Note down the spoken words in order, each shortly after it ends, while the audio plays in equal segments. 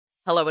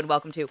Hello and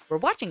welcome to We're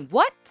Watching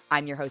What?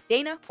 I'm your host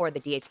Dana, or the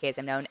DHK as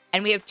I'm known,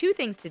 and we have two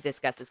things to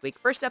discuss this week.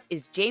 First up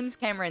is James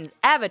Cameron's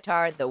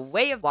Avatar, The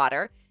Way of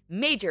Water.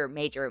 Major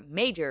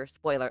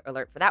spoiler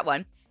alert for that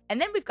one.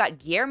 And then we've got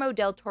Guillermo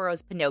del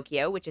Toro's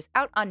Pinocchio, which is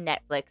out on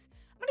Netflix.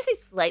 I'm going to say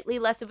slightly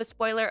less of a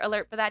spoiler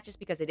alert for that just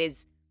because it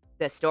is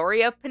the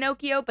story of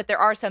Pinocchio, but there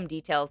are some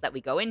details that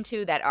we go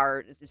into that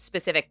are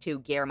specific to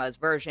Guillermo's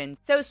version.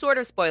 So sort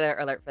of spoiler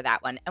alert for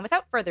that one. And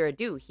without further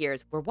ado,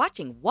 here's We're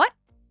Watching What?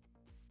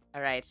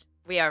 All right.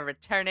 We are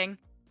returning.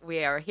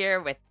 We are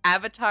here with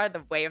Avatar,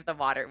 The Way of the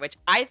Water, which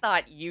I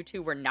thought you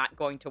two were not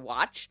going to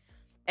watch.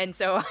 And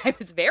so I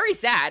was very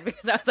sad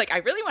because I was like, I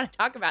really want to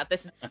talk about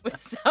this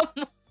with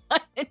someone.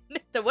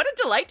 So what a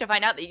delight to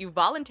find out that you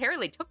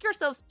voluntarily took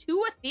yourselves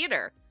to a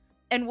theater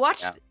and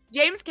watched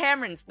James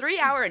Cameron's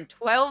 3-hour and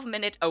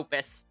 12-minute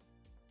opus.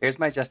 Here's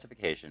my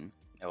justification,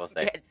 I will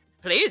say.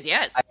 Please,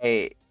 yes.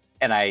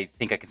 I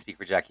think I can speak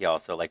for Jackie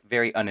also, like,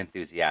 very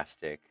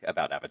unenthusiastic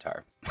about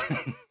Avatar,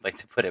 like,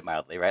 to put it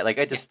mildly, right? Like,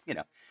 I just,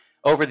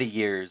 over the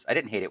years, I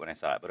didn't hate it when I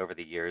saw it, but over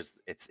the years,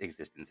 its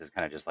existence has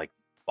kind of just, like,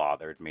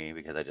 bothered me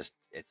because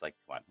it's like,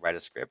 come on, write a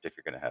script if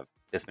you're going to have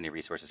this many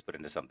resources put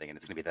into something and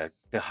it's going to be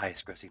the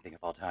highest grossing thing of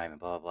all time and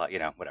blah, blah,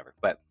 blah, whatever.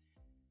 But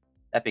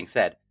that being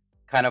said,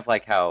 kind of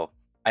like how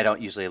I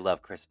don't usually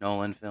love Chris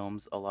Nolan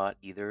films a lot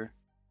either.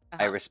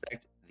 I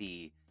respect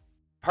the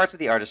parts of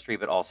the artistry,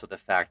 but also the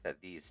fact that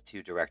these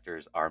two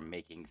directors are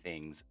making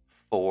things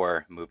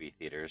for movie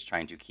theaters,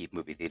 trying to keep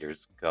movie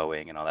theaters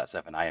going and all that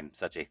stuff. And I am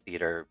such a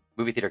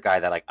movie theater guy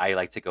that I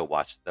like to go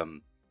watch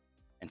them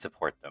and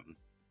support them.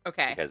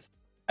 Okay. Because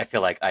I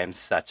feel like I am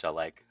such a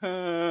I'm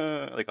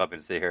going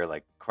to sit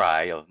here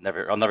cry. I'll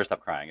never stop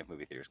crying if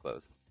movie theaters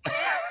close.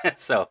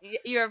 So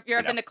you're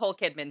of the Nicole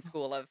Kidman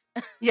school of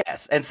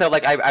yes, and so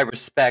I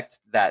respect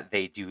that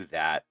they do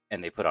that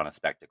and they put on a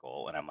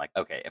spectacle, and I'm like,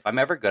 okay, if I'm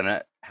ever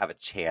gonna have a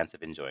chance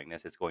of enjoying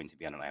this, it's going to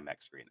be on an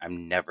IMAX screen.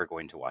 I'm never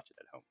going to watch it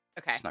at home.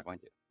 Okay, just not going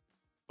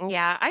to.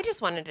 Yeah, I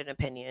just wanted an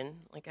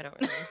opinion. Like, I don't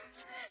really.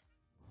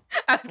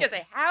 I was gonna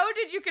say, how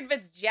did you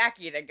convince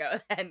Jackie to go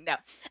then? No,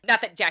 not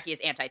that Jackie is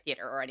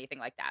anti-theater or anything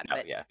like that. No,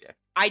 but yeah.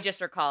 I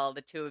just recall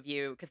the two of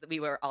you, because we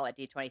were all at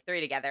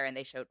D23 together, and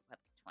they showed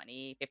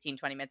 20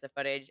 minutes of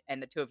footage,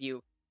 and the two of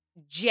you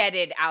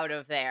jetted out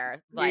of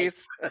there,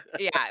 yes.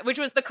 Yeah, which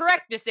was the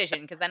correct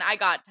decision, because then I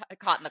got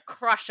caught in the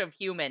crush of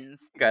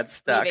humans. Got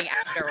stuck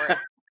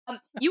afterwards.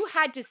 You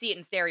had to see it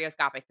in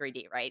stereoscopic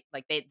 3D, right?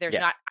 Like there's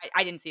not.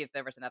 I didn't see if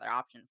there was another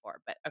option for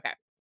it, but okay.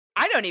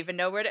 I don't even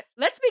know where to.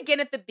 Let's begin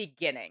at the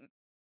beginning.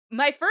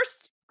 My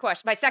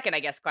second, I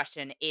guess,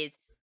 question is: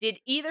 did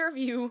either of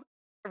you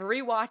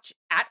rewatch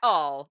at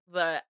all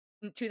the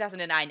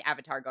 2009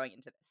 Avatar going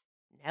into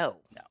this? No.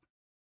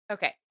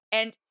 Okay,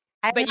 and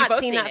I have not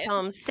seen that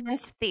film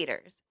since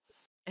theaters.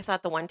 I saw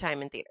it the one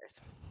time in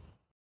theaters.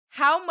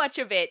 How much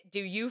of it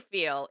do you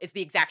feel is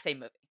the exact same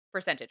movie,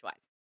 percentage-wise?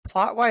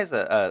 Plot-wise,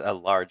 a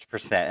large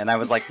percent. And I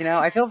was like,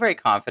 I feel very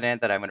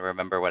confident that I'm going to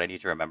remember what I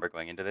need to remember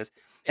going into this.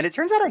 And it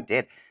turns out I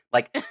did.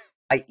 Like,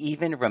 I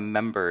even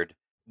remembered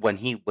when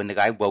the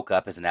guy woke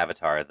up as an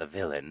avatar, the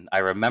villain, I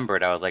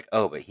remembered, I was like,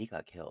 oh, but he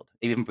got killed.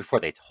 Even before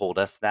they told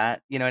us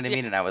that, you know what I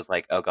mean? And I was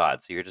like, oh,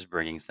 God, so you're just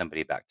bringing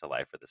somebody back to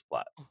life for this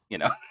plot,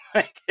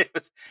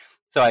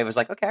 So I was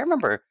like, okay, I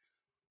remember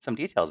some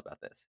details about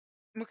this.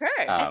 Okay.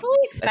 I fully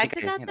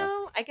expected that,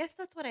 though. I guess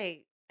that's what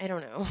I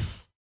don't know.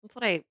 That's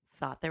what I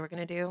thought they were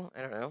going to do.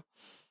 I don't know.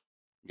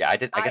 Yeah, I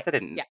guess I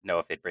didn't know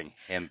if they'd bring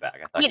him back.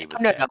 I thought he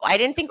was no, dead. I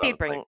didn't think they'd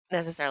bring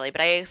necessarily,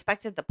 but I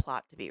expected the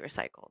plot to be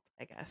recycled,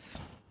 I guess.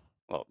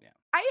 Well, yeah.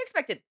 I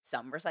expected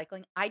some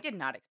recycling. I did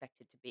not expect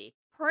it to be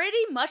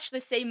pretty much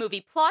the same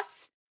movie,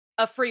 plus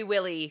a Free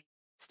Willy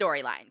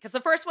storyline. Because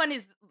the first one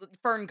is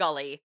Fern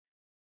Gully.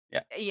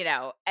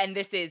 Yeah. And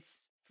this is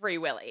Free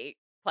Willy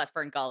plus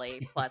Fern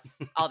Gully plus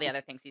all the other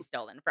things he's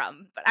stolen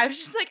from. But I was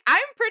just like, I'm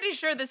pretty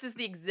sure this is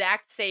the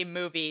exact same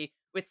movie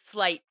with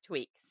slight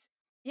tweaks.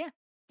 Yeah.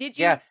 Did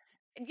you?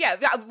 Yeah.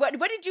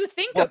 What did you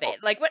think of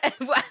it? Like, what?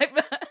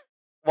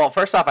 Well,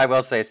 first off, I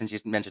will say, since you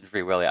mentioned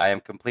Free Willy, I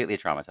am completely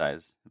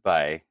traumatized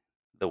by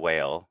the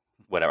whale,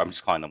 whatever. I'm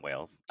just calling them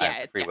whales.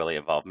 Yeah, Free Willy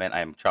involvement.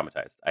 I am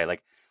traumatized.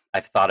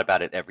 I've thought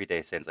about it every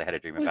day since. I had a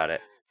dream about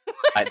it.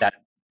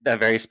 That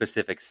very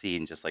specific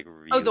scene just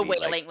really. The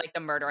whaling, like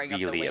the murdering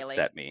really of the whaling.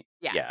 upset me.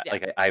 Yeah.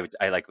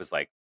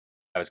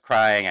 I was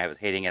crying. I was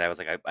hating it. I was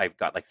like, I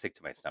got sick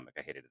to my stomach.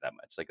 I hated it that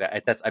much. Like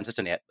that. I'm such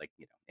an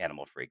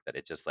animal freak that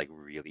it just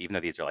really, even though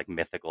these are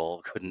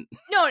mythical, couldn't.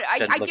 No,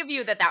 I give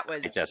you that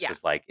was. It just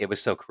was it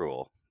was so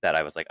cruel that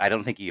I was like, I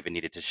don't think you even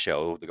needed to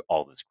show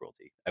all this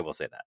cruelty. I will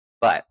say that.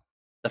 But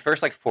the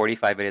first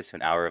 45 minutes to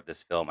an hour of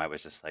this film, I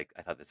was just I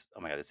thought oh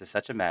my God, this is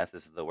such a mess.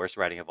 This is the worst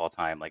writing of all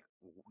time.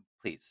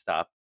 Please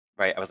stop.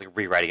 Right. I was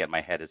rewriting it in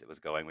my head as it was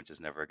going, which is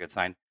never a good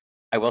sign.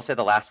 I will say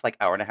the last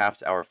hour and a half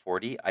to hour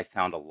 40, I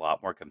found a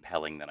lot more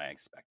compelling than I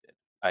expected.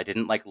 I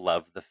didn't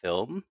love the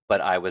film,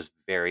 but I was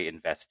very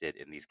invested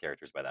in these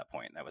characters by that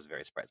point. And I was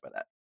very surprised by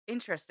that.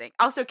 Interesting.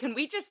 Also, can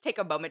we just take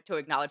a moment to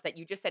acknowledge that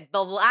you just said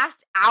the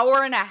last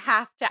hour and a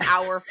half to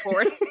hour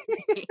 40,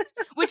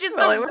 which is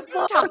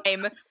the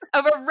time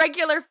of a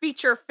regular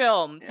feature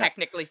film, Yeah.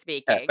 technically Yeah.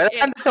 speaking. By the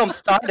time the film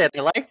started,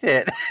 I liked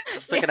it.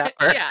 Just took an hour.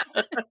 Yeah.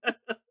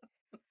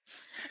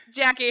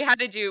 Jackie,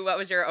 what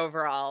was your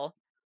overall?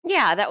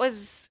 Yeah, that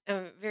was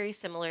very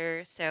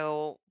similar.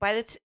 So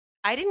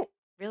I didn't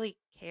really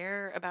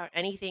care about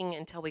anything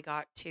until we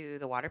got to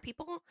the water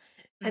people.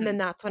 And then Mhm.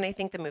 that's when I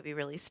think the movie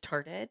really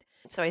started.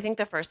 So I think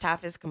the first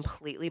half is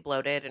completely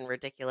bloated and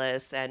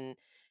ridiculous and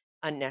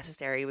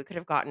unnecessary. We could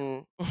have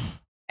gotten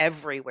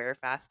everywhere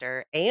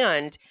faster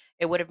and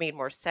it would have made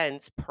more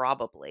sense,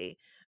 probably.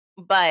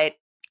 But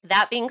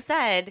that being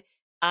said,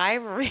 I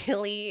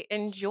really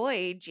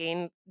enjoyed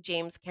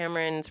James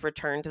Cameron's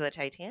return to the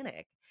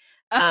Titanic.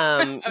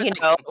 I was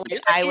like,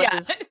 Like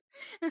music?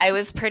 Yeah. I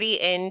was pretty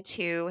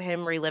into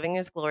him reliving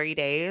his glory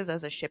days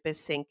as a ship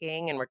is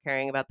sinking and we're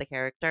caring about the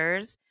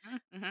characters.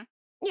 Mhm.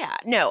 Yeah,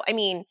 no, I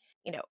mean,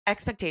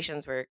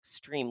 expectations were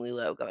extremely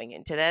low going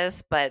into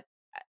this, but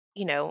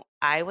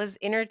I was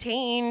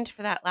entertained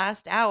for that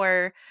last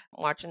hour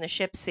watching the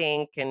ship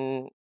sink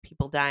and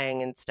people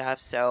dying and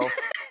stuff. So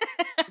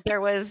there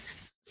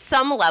was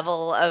some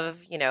level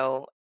of,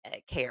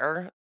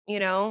 care,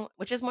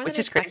 which is more than Which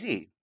is expected.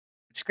 crazy.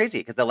 It's crazy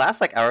because the last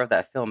like hour of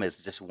that film is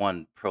just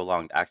one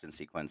prolonged action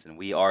sequence, and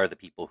we are the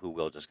people who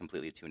will just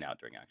completely tune out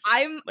during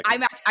action. Like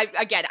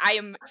it's, I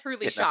am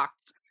truly you know,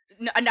 shocked.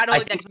 Not I only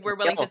that think we're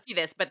willing to Miguel, see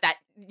this, but that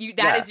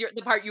yeah, is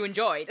the part you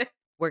enjoyed.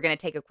 We're gonna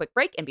take a quick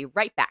break and be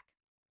right back.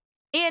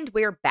 And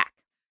we're back.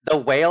 the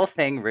whale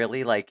thing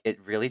really like it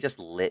really just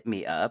lit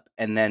me up.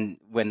 And then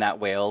when that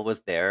whale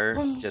was there,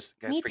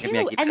 just Me forgive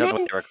me, too. I And don't know what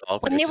then they were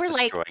called, but when it was they just were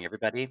like, destroying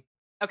everybody.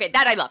 Okay,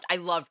 that I loved. I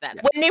loved that.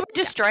 Yeah, when they were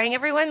Yeah. destroying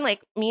everyone,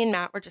 like me and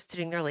Matt were just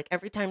sitting there, like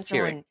every time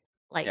cheering. someone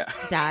like Yeah,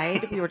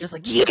 died, we were just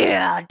like,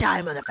 yeah, die,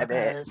 I bet.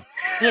 motherfuckers.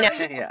 You know,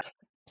 Yeah,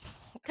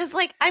 because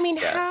like, I mean,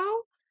 yeah,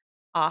 how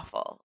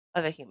awful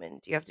of a human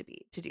do you have to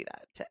be to do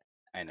that to,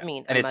 I know, I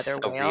mean, a and it's mother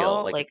just so real.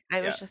 whale? Like, Like, I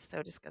yeah, was just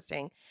so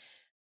disgusting.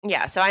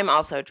 Yeah, so I'm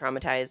also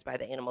traumatized by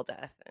the animal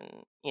death and,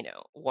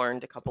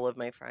 warned a couple of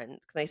my friends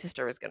because my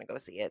sister was going to go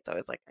see it. So I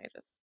was like, I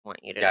just want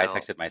you to yeah. I know.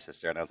 texted my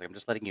sister and I was like, I'm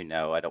just letting you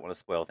know. I don't want to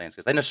spoil things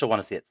because I know she'll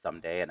want to see it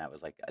someday. And I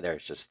was like, there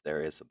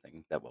is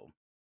something that will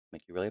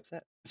make you really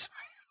upset. Just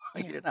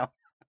want Yeah. you to know.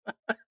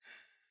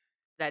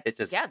 That's It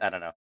just, yeah. I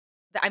don't know.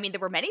 I mean,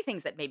 there were many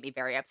things that made me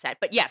very upset,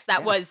 but yes, that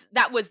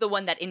Yeah. was the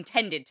one that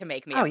intended to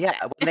make me Oh yeah,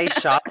 upset. when they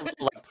shot a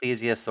little like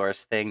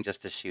plesiosaurus thing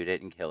just to shoot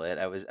it and kill it,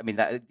 I mean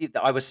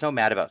I was so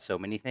mad about so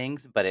many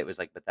things, but it was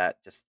like, but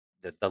that just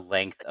the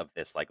length of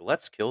this, like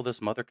let's kill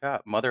this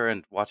mother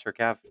and watch her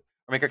calf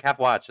or make her calf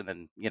watch, and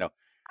then I don't that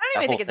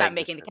even whole think it's about thing was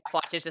making the just. calf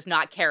watch. It's just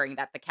not caring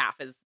that the calf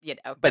is,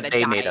 But gonna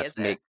they die. made us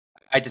make.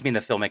 I just mean the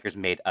filmmakers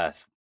made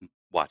us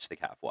watch the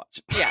calf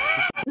watch. Yeah.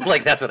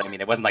 Like that's what I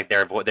mean. It wasn't like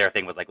their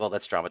thing was like, well,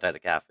 let's traumatize a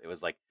calf. It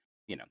was like,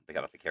 they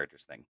got off the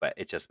characters thing, but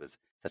it just was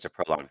such a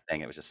prolonged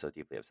thing. It was just so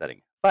deeply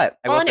upsetting. But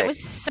I Well, will and it say,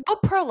 was so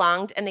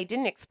prolonged, and they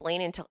didn't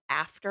explain until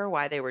after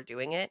why they were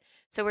doing it.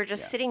 So we're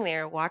just yeah, sitting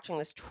there watching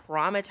this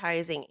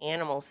traumatizing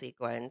animal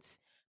sequence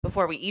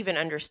before we even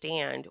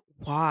understand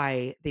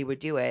why they would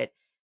do it.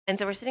 And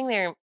so we're sitting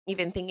there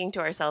even thinking to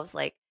ourselves,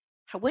 like,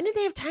 when did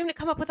they have time to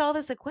come up with all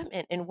this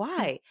equipment and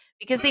why?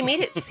 Because they made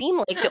it seem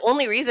like the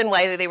only reason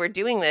why they were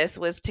doing this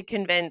was to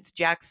convince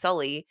Jack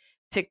Sully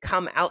to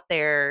come out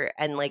there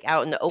and like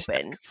out in the Jack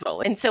open.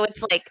 Sully. And so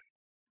it's like,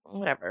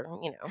 whatever,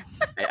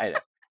 I know.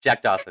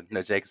 Jack Dawson.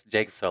 No, Jake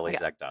Sully. Yeah.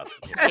 Jack Dawson.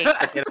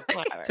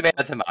 Whatever. Tomato, What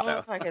the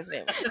tomato. fuck his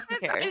name is. Who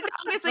cares?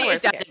 Honestly, No it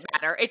worries, who cares? doesn't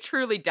matter. It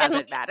truly And doesn't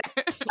like, matter.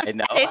 I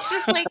know. it's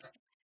just like,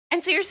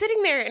 and so you're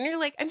sitting there and you're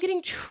like, I'm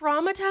getting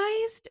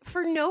traumatized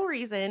for no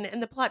reason,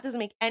 and the plot doesn't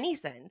make any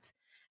sense.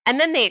 And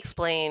then they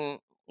explain,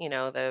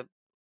 the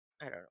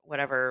I don't know,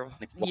 whatever,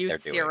 It's what they're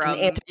Youth doing. an serum.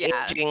 Yeah.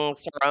 anti-aging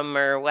serum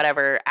or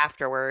whatever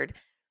afterward.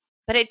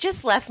 But it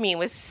just left me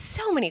with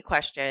so many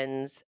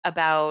questions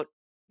about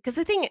because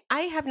the thing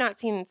I have not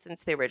seen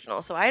since the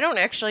original, so I don't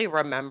actually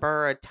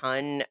remember a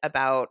ton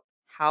about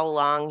how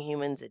long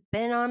humans had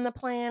been on the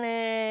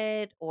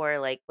planet, or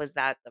like was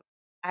that the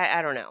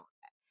I don't know.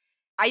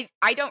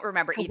 I don't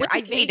remember either. When I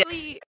did we vaguely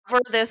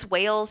discover this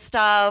whale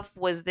stuff?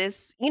 Was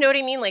this, you know what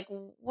I mean? Like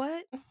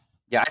what?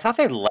 Yeah, I thought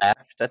they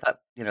left. I thought,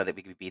 that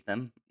we could beat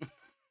them.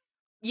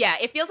 Yeah,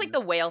 it feels like the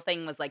whale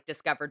thing was like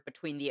discovered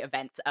between the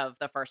events of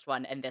the first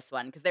one and this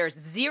one because there's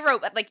zero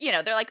like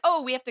they're like,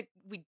 "Oh, we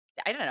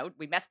I don't know,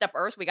 we messed up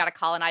Earth, we got to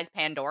colonize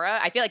Pandora."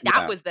 I feel like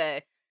that Yeah. was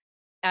the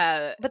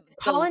But the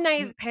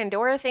colonized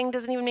Pandora thing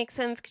doesn't even make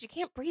sense because you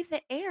can't breathe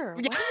the air.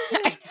 What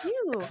do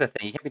you do? That's the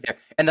thing. You can't be there.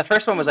 And the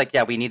first one was like,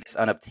 yeah, we need this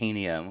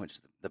unobtainium, which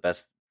is the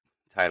best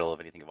title of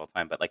anything of all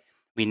time. But like,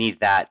 we need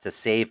that to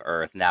save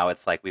Earth. Now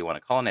it's like we want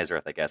to colonize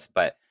Earth, I guess.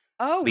 But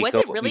Oh, we was go,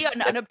 it we really an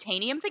skip.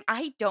 unobtainium thing?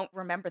 I don't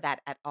remember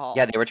that at all.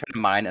 Yeah, they were trying to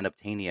mine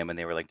unobtainium, and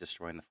they were like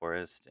destroying the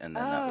forest, and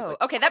then that was like Oh,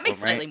 the okay, that makes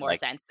problem, right? slightly more Like,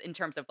 sense in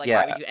terms of like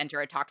why would yeah, you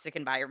enter a toxic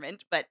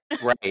environment? But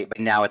right. But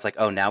now it's like,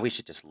 oh, now we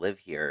should just live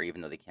here,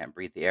 even though they can't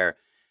breathe the air.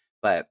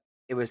 But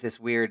it was this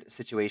weird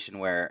situation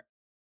where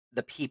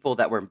the people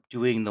that were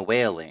doing the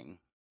whaling,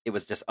 it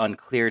was just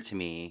unclear to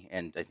me,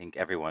 and I think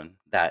everyone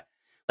that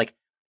like,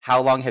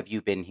 how long have you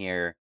been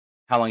here?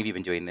 how long have you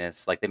been doing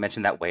this? Like they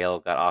mentioned that whale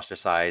got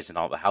ostracized and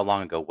all, but how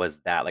long ago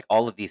was that? Like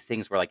all of these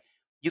things were like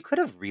you could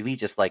have really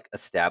just like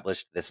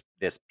established this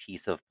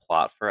piece of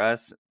plot for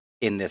us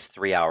in this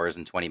 3 hours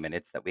and 20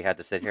 minutes that we had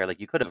to sit here. Like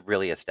you could have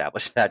really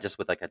established that just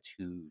with like a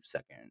 2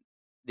 second,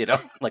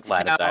 like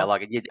line of No,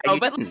 dialogue, and no, you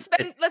but didn't.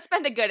 let's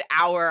spend a good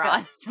hour Yeah,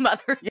 on some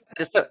other. yeah.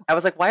 I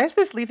was like, why is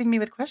this leaving me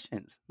with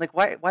questions? Like,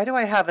 why do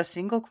I have a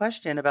single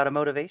question about a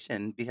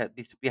motivation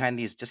behind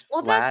these just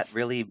Well, flat, that's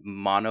really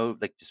mono,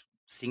 like just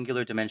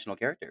singular dimensional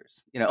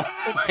characters?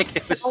 it's Like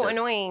it was so just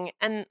annoying,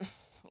 and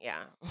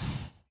yeah.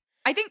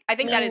 I think that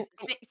And is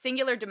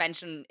singular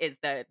dimension is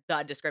the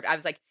descriptor. I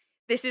was like,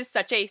 this is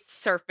such a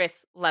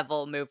surface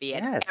level movie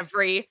at yes.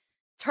 every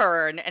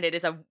turn, and it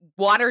is a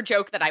water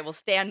joke that I will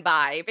stand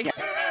by Yeah.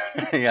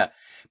 because Yeah.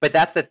 But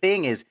that's the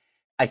thing is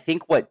I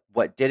think what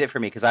did it for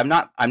me because I'm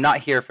not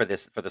here for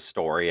the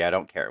story. I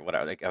don't care what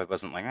I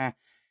wasn't like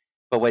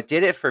But what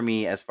did it for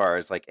me as far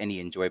as like any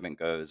enjoyment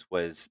goes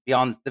was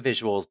beyond the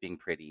visuals being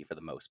pretty for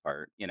the most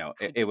part.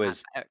 I It did not.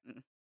 was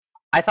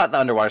I thought the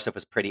underwater stuff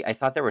was pretty. I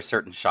thought there were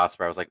certain shots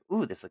where I was like,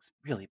 "Ooh, this looks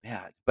really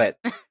bad," but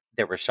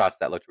there were shots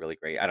that looked really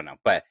great. I don't know,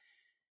 but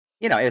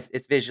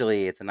it's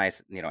visually it's a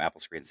nice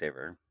Apple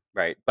screensaver,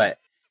 right? But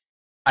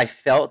I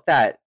felt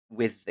that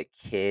with the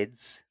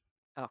kids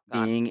Oh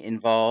God, being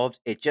involved,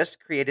 it just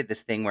created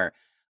this thing where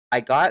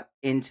I got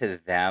into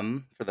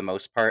them for the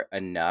most part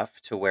enough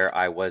to where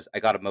I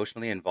got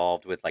emotionally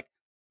involved with like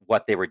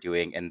what they were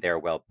doing and their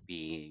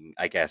well-being,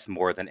 I guess,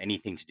 more than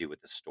anything to do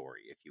with the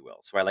story, if you will.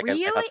 So I thought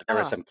really? that there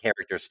was Oh, some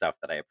character stuff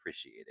that I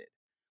appreciated.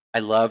 I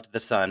loved the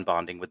son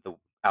bonding with the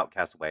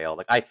outcast whale.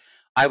 Like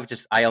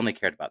I only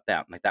cared about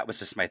them. Like that was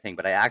just my thing.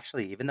 But I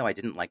actually, even though I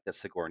didn't like that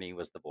Sigourney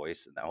was the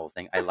voice and that whole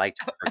thing, I liked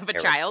her of a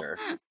child.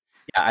 character.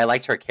 Yeah, I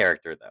liked her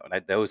character though,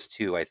 and those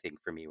two I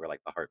think for me were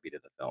like the heartbeat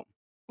of the film.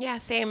 Yeah,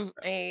 same.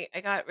 I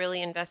got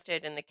really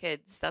invested in the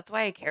kids. That's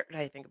why I cared.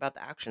 I think about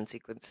the action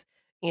sequence.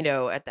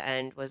 At the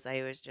end was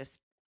I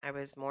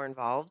was more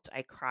involved.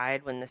 I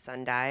cried when the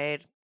son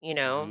died.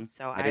 Hmm.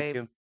 So I did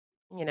too.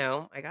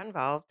 I got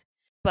involved.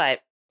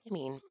 But I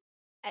mean,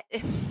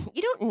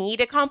 you don't need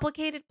a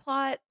complicated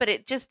plot, but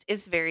it just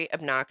is very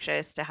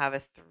obnoxious to have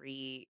a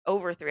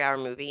over 3 hour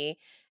movie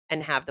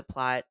and have the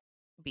plot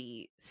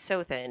be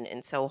so thin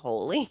and so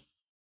holy.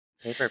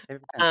 Paper pen.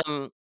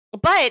 Um,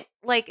 but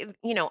like,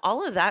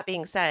 all of that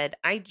being said,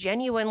 I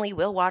genuinely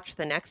will watch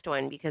the next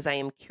one because I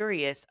am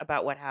curious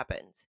about what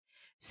happens.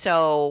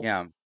 So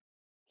Yeah,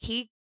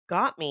 he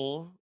got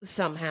me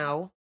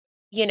somehow,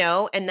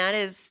 and that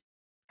is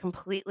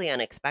completely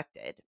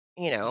unexpected,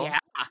 you know? Yeah,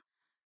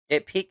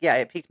 it piqued. Yeah,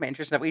 it piqued my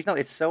interest enough. Even though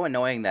it's so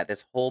annoying that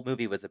this whole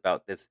movie was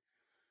about this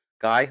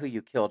guy who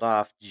you killed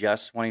off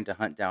just wanting to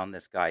hunt down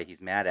this guy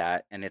he's mad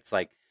at, and it's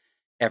like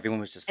everyone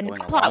was just And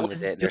going that plot along with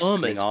was it, and they're dumb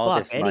spending as all fuck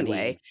this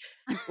anyway.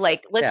 money.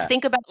 Like, let's Yeah,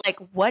 think about like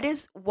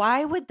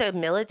why would the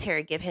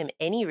military give him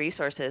any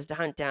resources to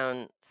hunt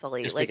down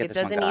Sully? just to Like get it this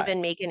one doesn't guy.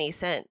 even make any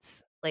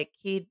sense. Like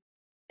he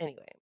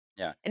anyway.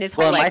 Yeah. And his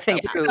Well, whole and my like, thing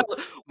too.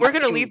 My we're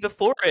gonna leave thing. the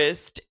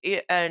forest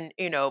and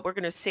we're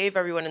gonna save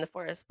everyone in the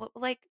forest. Well,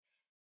 like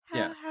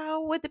Yeah.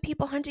 how would the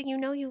people hunting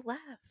know you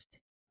left?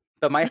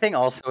 But my thing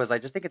also is I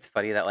just think it's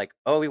funny that like,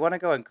 oh, we want to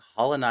go and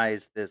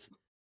colonize this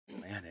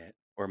planet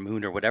or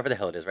moon or whatever the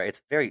hell it is, right?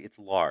 It's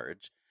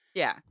large.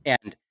 yeah,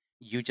 And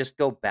you just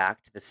go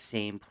back to the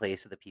same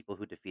place of the people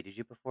who defeated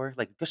you before.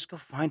 Like, just go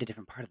find a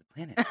different part of the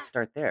planet and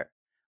start there.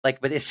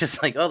 Like, but it's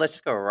just like, oh, let's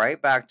just go right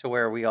back to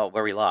where we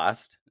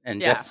lost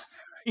and yeah. just,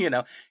 you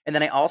know. And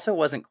then I also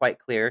wasn't quite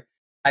clear.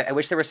 I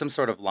wish there was some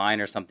sort of line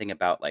or something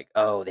about like,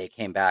 oh, they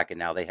came back and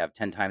now they have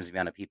 10 times the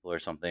amount of people or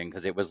something.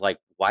 Because it was like,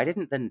 why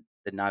didn't the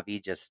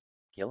Navi just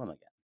kill him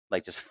again?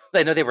 Like, just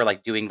I know they were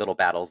like doing little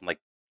battles and like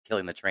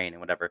killing the train and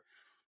whatever.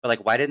 But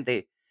like, why didn't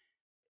they?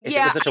 If it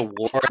Yeah, was such a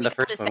war in the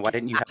first one, why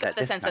didn't you I have got that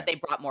the this sense that they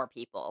time? brought more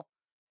people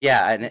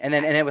Yeah, and and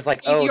then instead. and it was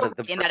like, oh, You're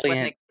the right in that it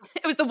wasn't. brilliant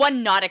It was the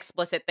one not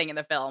explicit thing in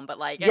the film, but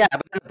like, yeah,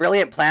 but the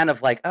brilliant plan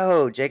of like,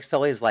 oh, Jake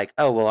Sully's like,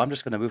 oh, well, I'm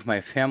just going to move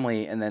my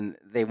family, and then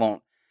they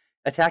won't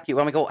attack you.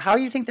 I'm like, well, how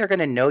do you think they're going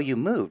to know you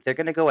moved? They're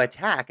going to go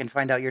attack and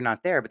find out you're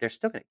not there, but they're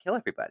still going to kill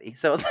everybody.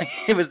 So it's like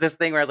it was this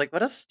thing where I was like,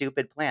 what a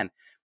stupid plan.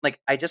 Like,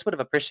 I just would have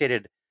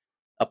appreciated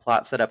a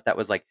plot setup that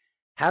was like,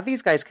 have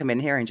these guys come in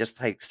here and just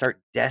like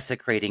start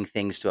desecrating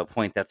things to a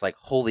point that's like,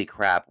 holy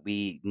crap,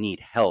 we need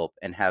help,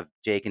 and have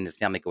Jake and his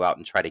family go out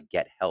and try to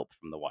get help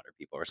from the water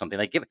people or something.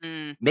 Like,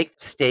 mm, make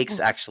stakes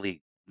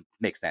actually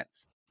make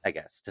sense, I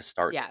guess, to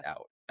start yeah. it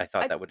out. I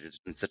thought I, that would have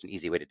just been such an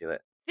easy way to do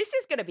it. this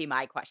is going to be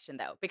my question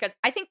though, because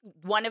I think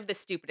one of the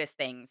stupidest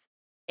things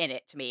in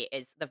it to me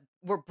is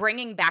we're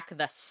bringing back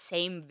the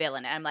same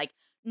villain, and I'm like,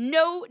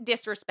 no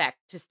disrespect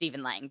to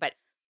Stephen Lang, but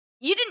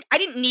I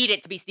didn't need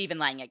it to be Stephen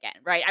Lang again,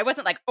 right? I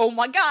wasn't like, oh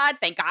my God,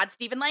 thank God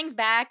Stephen Lang's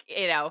back.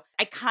 I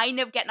kind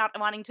of get not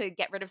wanting to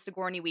get rid of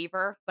Sigourney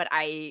Weaver, but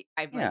I'm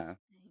like, Yeah,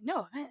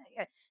 no.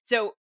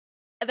 So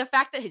the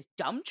fact that his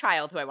dumb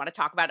child, who I want to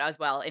talk about as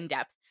well in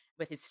depth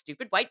with his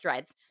stupid white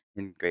dreads,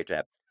 and great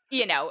job.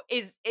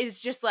 is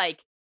just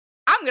like,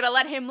 I'm gonna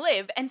let him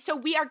live. And so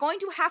we are going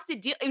to have to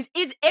deal is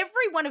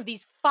every one of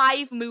these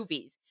 5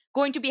 movies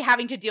going to be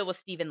having to deal with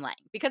Stephen Lang,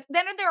 because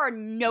then there are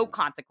no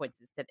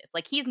consequences to this.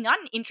 Like, he's not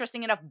an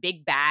interesting enough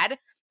big bad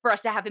for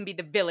us to have him be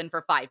the villain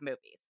for 5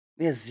 movies.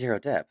 He has zero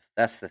depth.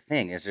 That's the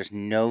thing. There's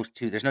no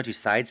two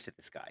sides to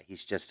this guy.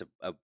 He's just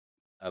a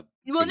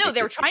Well, no,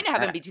 they were vindictive piece trying of to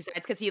have him crap. be 2 sides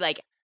because he,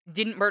 like,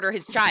 didn't murder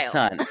his The child.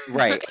 son,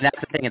 right? And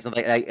that's the thing. Is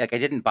like I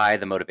didn't buy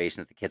the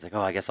motivation that the kid's like,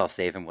 oh, I guess I'll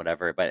save him,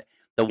 whatever. But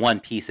the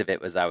one piece of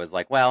it was I was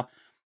like, well,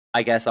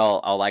 I guess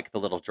I'll like the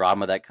little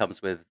drama that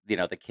comes with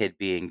the kid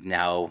being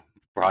now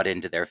brought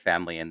into their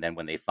family, and then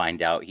when they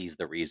find out he's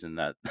the reason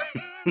that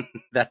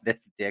that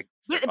this dick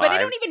But they don't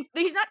survived. even,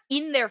 he's not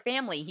in their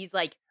family. He's,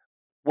 like,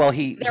 Well, their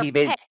he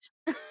made,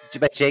 pet.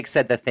 but Jake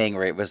said the thing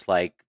where it was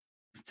like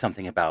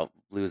something about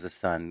lose a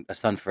son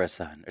for a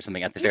son, or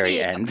something at the very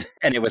Yeah. end,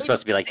 and it was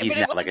supposed to be like he's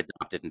But it now like was,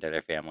 adopted into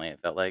their family. It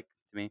felt like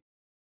to me.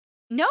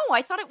 no,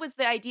 I thought it was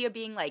the idea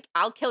being like,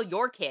 I'll kill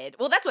your kid.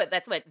 Well, that's what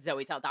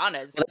Zoe Saldana's Well,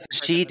 that's what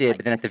person she was did, like.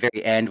 but then at the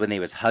very end, when they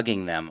was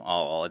hugging them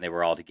all, and they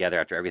were all together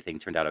after everything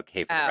turned out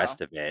okay for the Oh, rest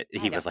of it, I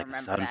he was don't like a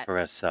remember son that. for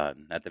a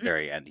son at the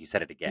very end. He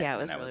said it again, Yeah, it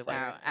and was I really was like,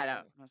 weird. Oh, I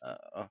don't.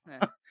 oh.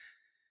 Eh.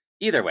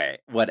 Either way,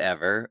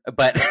 whatever.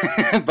 But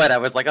but I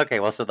was like, okay,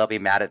 well, so they'll be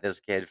mad at this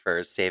kid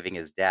for saving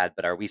his dad,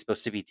 but are we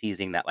supposed to be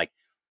teasing that like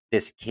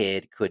this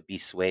kid could be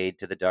swayed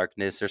to the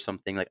darkness or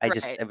something? Like Right.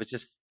 it was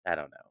just I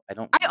don't know. I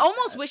don't I need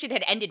almost that. wish it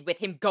had ended with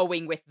him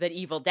going with the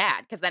evil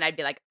dad, because then I'd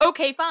be like,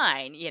 okay,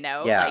 fine,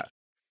 Yeah, like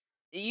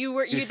do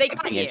they got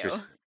something you.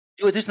 interesting.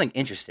 Do something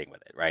interesting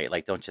with it, right?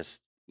 Like don't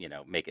just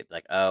make it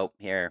like, oh,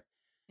 here,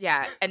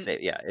 Yeah, and say,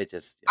 yeah. It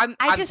just I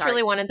I'm just sorry.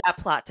 really wanted that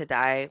plot to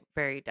die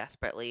very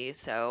desperately,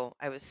 so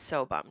I was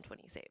so bummed when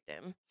he saved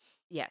him.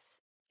 Yes.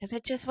 Because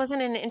it just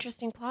wasn't an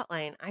interesting plot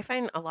line. I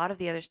find a lot of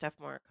the other stuff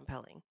more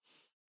compelling.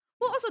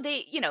 Well, also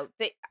they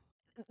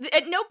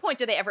at no point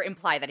do they ever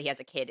imply that he has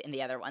a kid in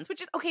the other ones,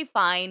 which is okay,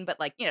 fine, but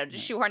like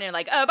just shoehorn in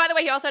like, oh, by the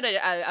way, he also had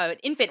an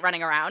infant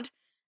running around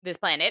this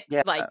planet,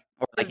 Yeah, like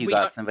or like you we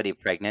got don't. somebody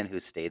pregnant who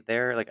stayed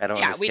there. Like I don't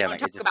Yeah, we understand. don't Like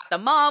talk it just about the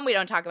mom. We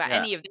don't talk about yeah.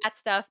 any of that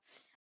stuff.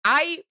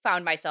 I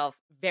found myself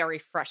very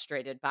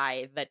frustrated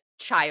by the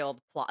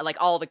child plot, like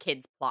all the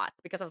kids' plots,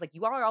 because I was like,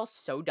 you are all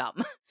so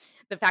dumb.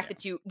 The fact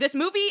that this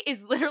movie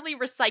is literally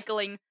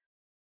recycling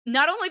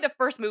not only the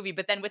first movie,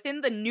 but then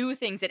within the new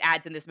things it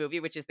adds in this movie,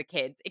 which is the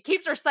kids, it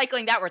keeps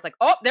recycling that where it's like,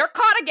 oh, they're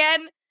caught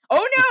again.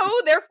 Oh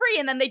no, they're free.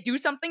 And then they do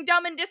something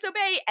dumb and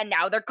disobey, and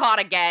now they're caught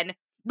again.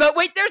 But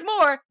wait, there's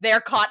more. They're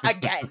caught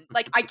again.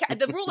 Like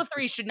the rule of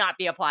 3 should not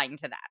be applying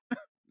to that.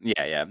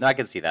 Yeah. No, I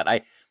can see that.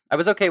 I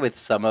was okay with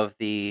some of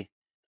the.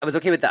 I was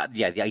okay with that.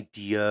 Yeah, the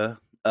idea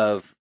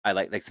of I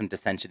like some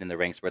dissension in the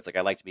ranks where it's like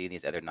I like to be in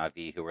these other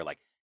Na'vi who were like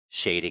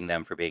shading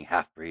them for being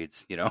half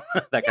breeds,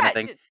 that kind of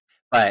thing. Yeah,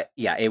 But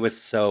yeah, it was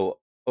so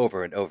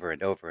over and over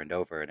and over and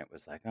over, and it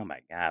was like, oh my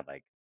god,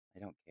 like I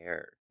don't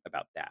care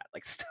about that.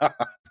 Like stop,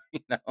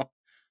 you know.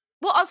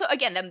 well, also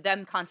again,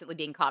 them constantly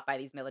being caught by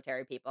these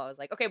military people. I was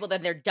like, okay, well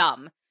then they're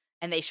dumb,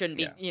 and they shouldn't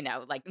be, Yeah.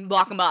 like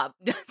lock them up.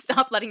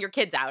 Stop letting your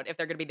kids out if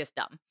they're going to be this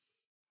dumb.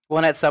 Well,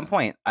 and at some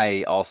point,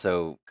 I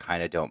also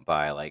kind of don't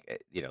buy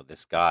like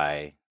this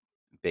guy,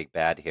 big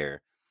bad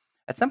here.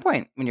 At some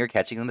point, when you're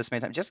catching them this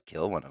many times, just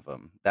kill one of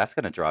them. That's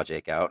gonna draw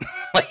Jake out.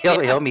 Like Yeah.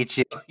 he'll meet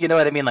you. You know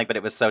what I mean? Like, but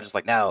it was so just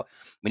like, no,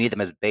 we need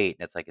them as bait,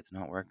 and it's like it's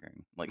not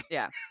working. Like,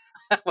 Yeah.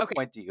 at what Okay.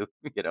 point do you?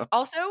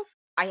 Also,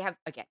 I have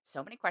again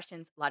so many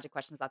questions, logic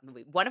questions about the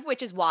movie. One of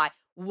which is why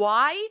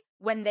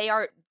when they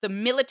are the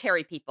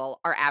military people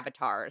are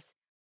avatars,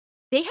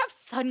 they have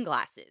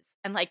sunglasses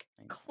and like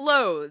I know.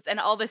 clothes and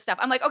all this stuff.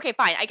 I'm like, okay,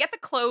 fine. I get the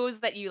clothes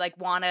that you like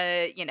want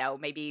to,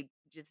 maybe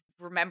just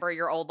remember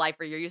your old life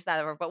or you're used to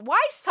that, but why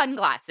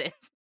sunglasses?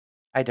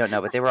 I don't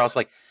know, but they were also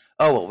like,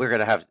 oh well, we're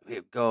gonna have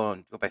go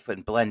by foot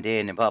and blend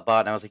in and blah blah.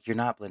 And I was like, you're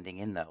not blending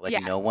in though. Like Yeah.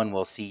 no one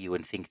will see you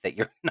and think that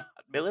you're not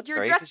You're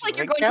military. dressed like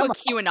you're going to a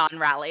QAnon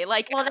rally.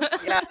 Like, Well,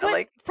 that's Yeah, what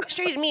like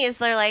frustrated me is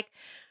they're like,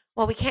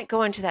 well, we can't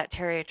go into that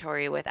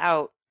territory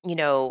without,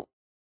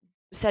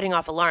 setting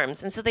off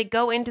alarms. And so they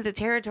go into the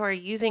territory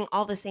using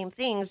all the same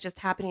things, just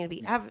happening to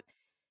be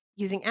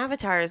using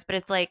avatars. But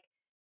it's like,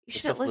 you They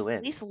should still at flew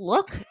in. least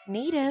look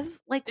native.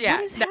 Like, yeah,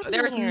 what is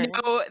happening here?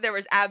 there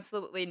was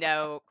absolutely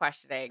no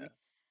questioning.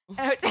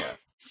 And Yeah.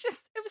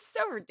 it was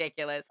so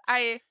ridiculous.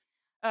 There's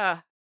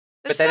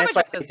But so then much it's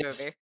like of this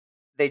movie.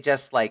 they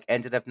just like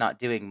ended up not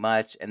doing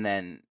much, and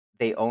then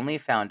they only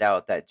found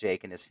out that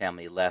Jake and his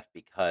family left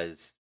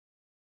because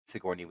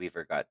Sigourney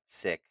Weaver got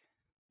sick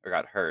or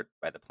got hurt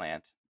by the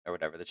plant or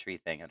whatever, the tree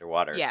thing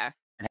underwater, Yeah.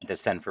 and had to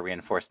send for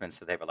reinforcements.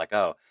 So they were like,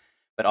 oh,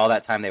 but all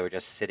that time they were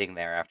just sitting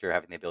there after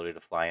having the ability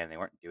to fly, and they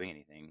weren't doing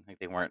anything. Like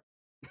they weren't.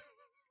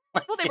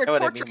 Like, Well, they you were know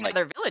what I mean? torturing Like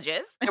other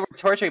villages. they were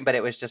torturing, but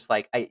it was just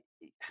like I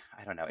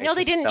don't know. It No,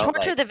 they just didn't felt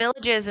torture like the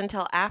villages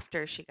until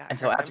after she got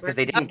until hurt, after because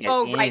remember? they didn't get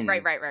Oh, in.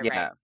 right.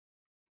 Yeah,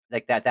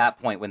 like at that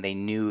point when they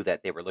knew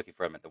that they were looking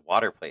for him at the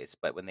water place,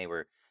 but when they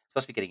were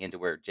supposed to be getting into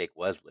where Jake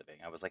was living.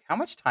 I was like, how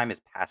much time is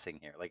passing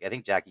here? Like, I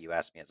think Jackie, you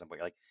asked me at some point,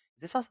 you're like,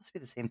 is this all supposed to be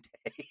the same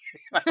day?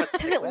 I was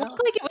Because like, it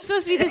looked like it was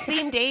supposed to be the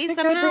same day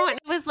somehow, and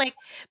it was like,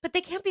 but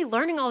they can't be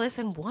learning all this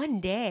in one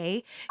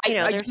day.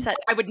 They're set.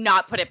 I would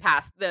not put it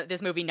past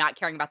this movie not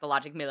caring about the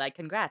logic and be like,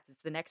 congrats,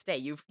 it's the next day.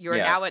 You're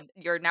Yeah.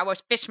 now a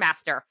fish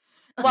master.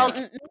 Well,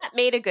 Matt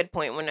made a good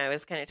point when I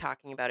was kind of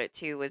talking about it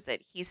too, was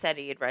that he said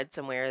he had read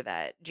somewhere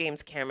that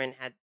James Cameron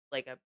had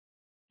like a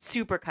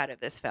super cut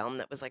of this film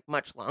that was like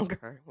much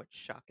longer, which is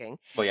shocking.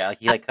 Well, yeah, like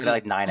he like cut it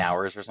like 9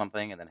 hours or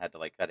something, and then had to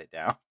like cut it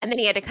down. And then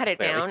he had to cut it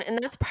Clearly. down, and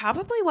that's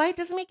probably why it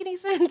doesn't make any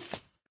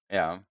sense.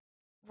 Yeah,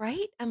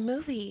 Right? A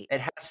movie it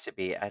has to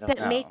be. I don't that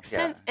know. makes Yeah.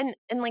 sense. And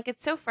like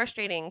it's so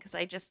frustrating because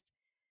I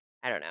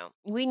don't know.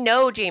 We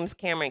know James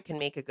Cameron can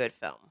make a good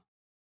film.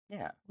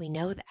 Yeah, We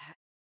know that.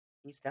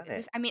 he's done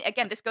it. I mean,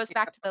 again, this goes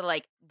back to the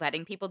like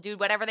letting people do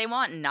whatever they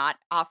want and not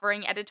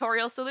offering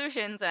editorial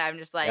solutions. And I'm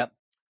just like,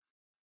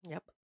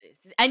 Yep.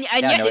 and Yeah,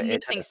 yet no, it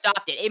nothing does.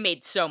 stopped it. It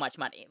made so much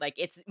money. Like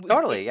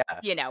Totally,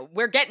 yeah.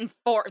 we're getting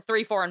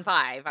 3, 4, and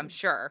 5. I'm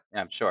sure.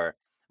 Yeah, I'm sure.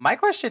 My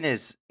question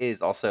is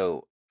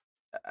also,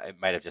 it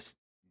might have just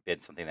been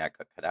something that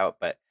got cut out,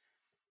 but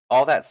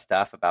all that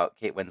stuff about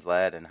Kate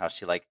Winslet and how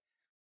she like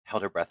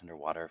held her breath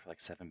underwater for like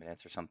 7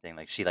 minutes or something.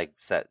 Like she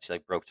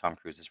broke Tom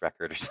Cruise's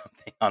record or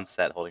something on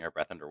set holding her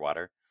breath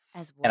underwater.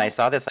 As And I well.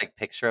 saw this like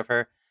picture of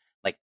her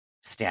like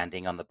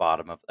standing on the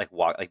bottom of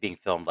like being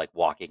filmed like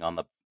walking on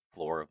the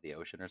floor of the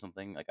ocean or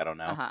something. Like I don't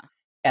know. Uh-huh.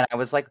 And I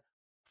was like,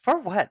 for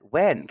what?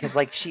 When? Because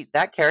like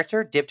that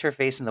character dipped her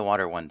face in the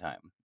water one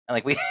time.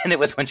 And and it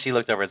was when she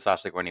looked over and saw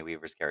Sigourney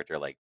Weaver's character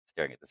like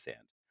staring at the sand.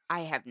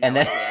 I have no And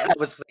then idea.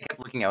 I kept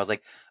looking. I was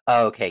like,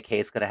 oh, okay,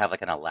 Kate's gonna have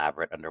like an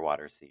elaborate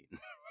underwater scene,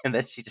 and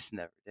then she just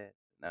never did.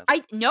 And I was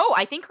like,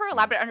 I think her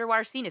elaborate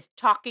underwater scene is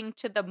talking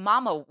to the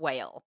mama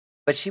whale.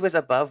 but she was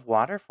above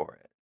water for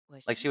it.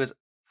 Was Like she was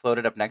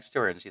floated up next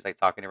to her, and she's like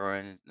talking to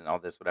everyone and all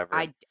this, whatever.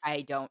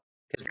 I don't.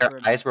 Because their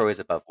remember. eyes were always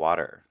above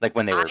water, like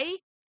when they were. I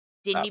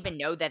didn't up. even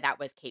know that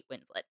was Kate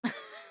Winslet.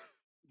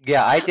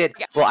 Yeah, I did.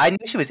 Yeah. Well, I knew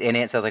she was in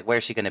it, so I was like,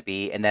 "Where's she gonna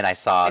be?" And then I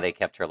saw they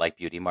kept her like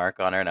beauty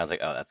mark on her, and I was like,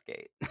 "Oh, that's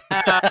Kate."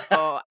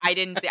 Oh, I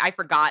didn't see. I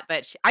forgot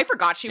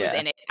she was Yeah.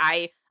 in it.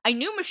 I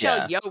knew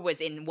Michelle Yeah. Yeoh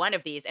was in one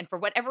of these, and for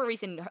whatever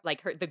reason,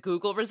 like the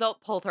Google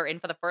result pulled her in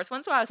for the first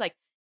one. So I was like,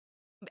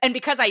 and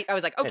because I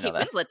was like, oh, Didn't know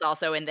Kate that. Winslet's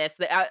also in this.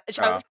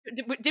 Oh.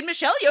 Did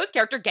Michelle Yeoh's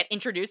character get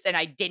introduced and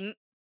I didn't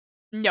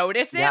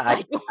notice it? Yeah,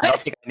 Like, I what?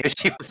 don't think I knew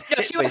she was. No,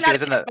 in she it, but was she not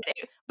was in in the.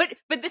 it,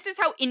 but this is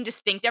how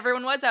indistinct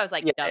everyone was. I was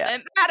like, Yeah.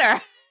 doesn't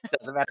matter.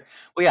 Doesn't matter.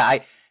 Well,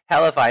 yeah,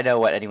 hell if I know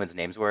what anyone's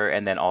names were,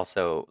 and then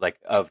also like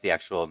of the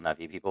actual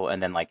Navi people,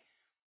 and then like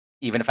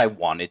even if I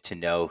wanted to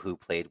know who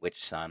played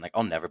which son, like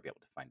I'll never be able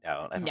to find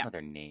out. I don't No. know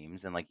their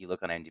names, and like you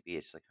look on IMDb,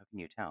 it's just like how can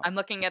you tell? I'm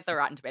looking at the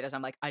Rotten Tomatoes.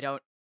 I'm like, I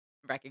don't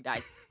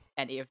recognize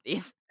any of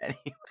these,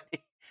 Anybody.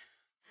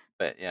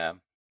 But yeah,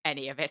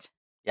 any of it.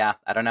 yeah,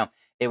 I don't know.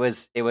 It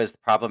was the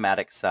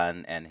problematic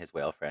son and his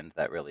whale friend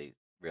that really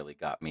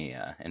got me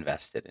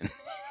invested in.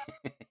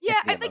 Yeah,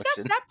 the I think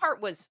emotions. that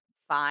part was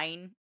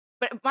fine.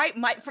 But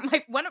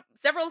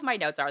several of my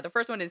notes are, the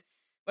first one is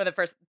one of the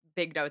first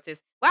big notes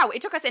is, wow, it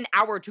took us an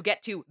hour to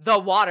get to the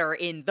water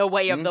in The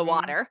Way of the Mhm.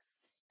 Water.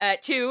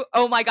 2,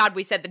 oh my God,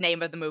 we said the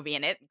name of the movie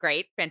in it.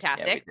 Great,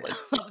 fantastic, did.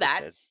 love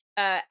that.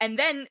 did. And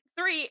then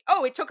 3,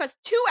 oh, it took us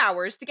 2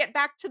 hours to get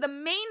back to the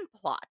main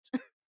plot.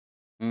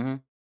 Mm-hmm.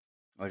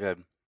 We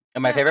did.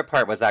 And my Yeah. favorite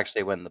part was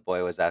actually when the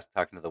boy was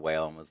talking to the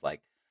whale and was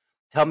like,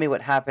 "Tell me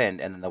what happened,"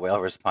 and then the whale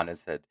responded and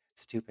said,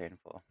 "It's too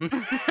painful."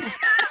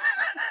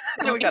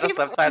 And we got a My favorite was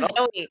subtitle.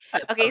 Zoe.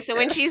 Okay, so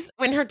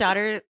when her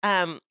daughter,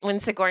 when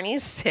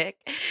Sigourney's sick,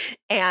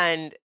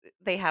 and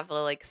they have the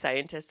like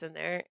scientist in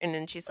there, and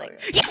then she's like,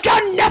 yeah. "You've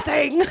done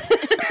nothing."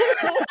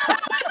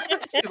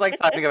 She's like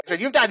talking about,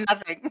 "You've done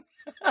nothing."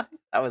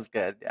 That was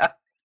good. Yeah.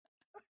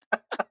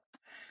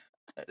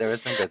 There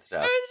was some good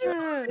stuff.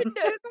 It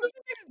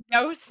makes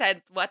no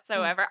sense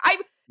whatsoever.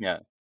 Yeah.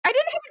 I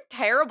didn't have a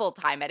terrible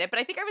time at it, but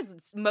I think I was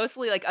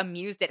mostly like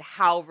amused at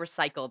how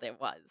recycled it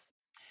was.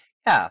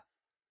 Yeah.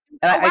 And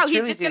Oh I wow, he's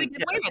truly just do. gonna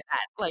get away with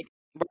that. Like,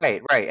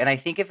 Right. And I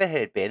think if it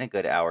had been a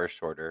good hour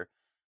shorter,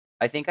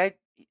 I think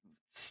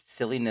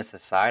silliness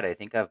aside, I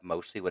think I've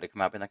mostly would have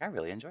come out and been like, I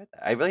really enjoyed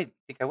that. I really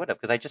think I would have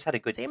because I just had a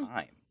good Same.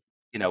 time,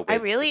 with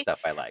the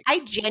stuff I like. I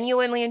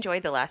genuinely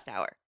enjoyed the last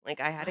hour. Like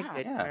I had a Wow.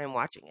 good Yeah. time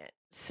watching it.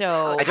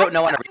 So I don't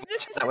know on a I'm sorry,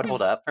 this rewatch if is that would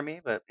hold up for me,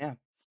 but yeah.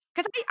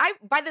 because I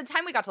by the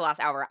time we got to the last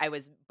hour, I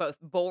was both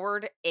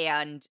bored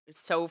and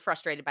so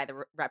frustrated by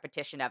the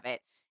repetition of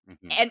it.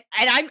 Mhm. And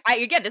I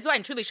again, this is why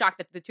I'm truly shocked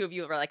that the two of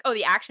you were like, oh,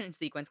 the action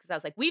sequence, because I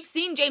was like, we've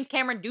seen James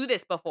Cameron do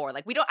this before.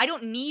 Like, I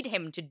don't need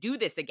him to do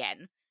this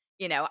again.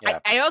 Yeah.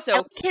 I also I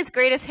like his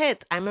greatest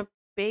hits. I'm a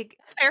big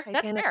that's fair.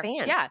 Titanic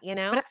fan. Yeah. You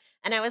know? But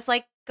And I was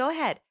like, go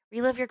ahead,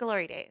 relive your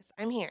glory days.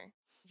 I'm here.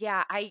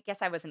 Yeah, I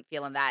guess I wasn't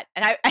feeling that.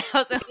 And I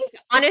also I think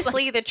just like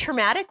honestly, the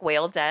traumatic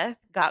whale death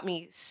got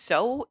me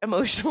so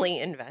emotionally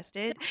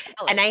invested, that's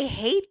and valid. I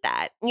hate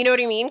that. You know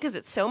what I mean? Because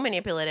it's so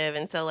manipulative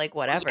and so like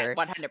Oh yeah, whatever.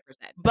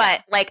 100%. Yeah.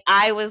 But like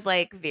I was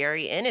like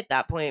very in at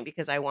that point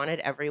because I wanted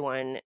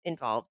everyone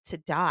involved to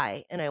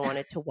die, and I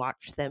wanted to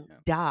watch them Yeah.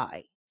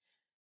 die.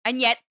 And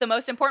yet the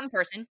most important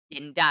person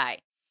didn't die.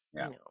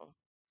 I Yeah. know,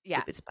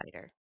 Yeah. stupid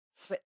spider.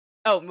 But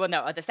oh, well,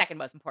 no, the second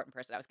most important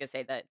person. I was gonna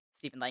say that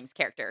Stephen Lang's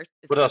character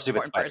is What the else? most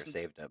Stupid important spider person.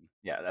 saved him.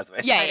 Yeah, that's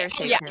what. Yeah, yeah. Spider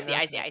Oh, yeah. saved I him. see.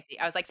 I see. Okay. I see.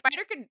 I was like,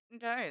 Spider could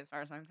die as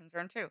far as I'm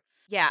concerned too.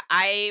 Yeah,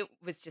 I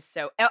was just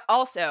so.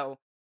 Also,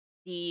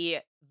 the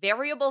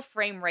variable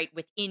frame rate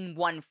within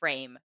one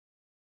frame.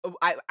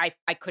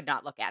 I could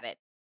not look at it.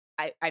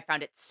 I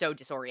found it so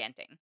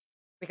disorienting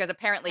because I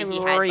apparently he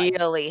had like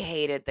really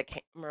hated the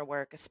camera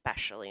work,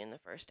 especially in the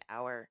first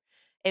hour.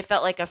 It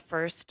felt like a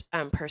first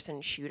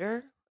person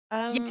shooter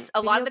yes,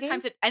 a lot of video the game.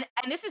 times and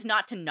this is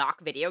not to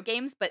knock video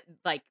games, but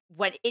like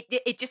when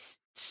it just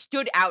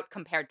stood out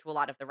compared to a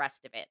lot of the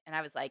rest of it, and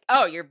I was like,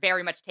 oh, you're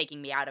very much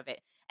taking me out of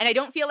it. And I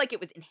don't feel like it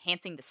was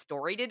enhancing the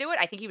story to do it.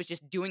 I think he was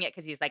just doing it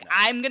because he's like, No.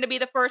 I'm gonna be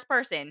the first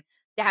person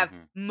to have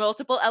Hmm.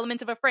 multiple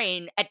elements of a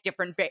frame at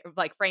different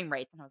like frame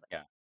rates, and I was like,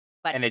 Yeah,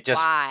 but and it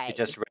why?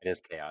 just read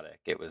as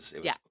chaotic. It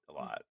Yeah. was a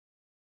lot.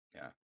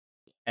 Yeah,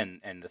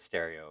 and the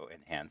stereo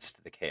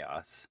enhanced the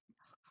chaos.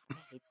 God,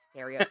 I hate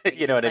stereo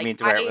You know 3D. what I Like mean?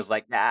 To where it was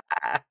like, ah,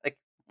 like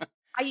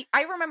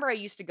I remember I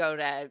used to go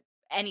to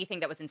anything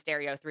that was in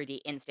stereo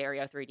 3D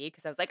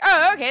because I was like,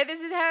 "Oh, mhm. okay, this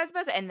is how it's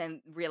supposed to," and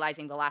then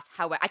realizing the last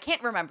how I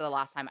can't remember the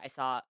last time I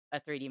saw a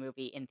 3D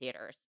movie in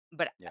theaters,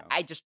 but Yeah,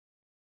 I just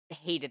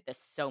hated this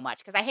so much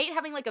because I hate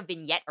having, like, a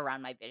vignette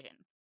around my vision,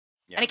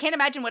 and yeah, I can't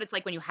imagine what it's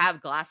like when you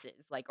have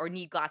glasses, like, or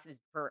need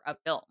glasses for a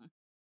film.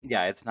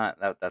 yeah. It's not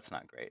that's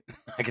not great.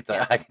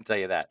 Yeah. I can tell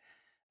you that.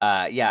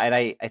 Yeah, and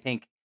I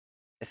think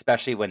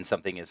especially when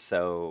something is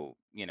so,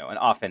 and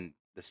often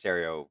the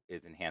stereo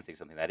is enhancing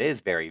something that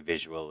is very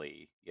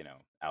visually,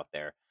 out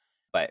there.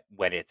 But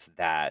when it's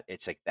that,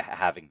 it's like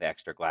having the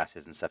extra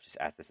glasses and stuff just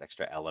adds this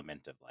extra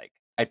element of like,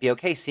 I'd be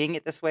okay seeing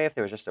it this way if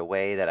there was just a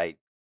way that I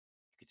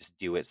could just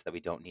do it so that we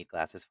don't need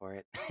glasses for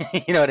it.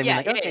 You know what I mean? Yeah,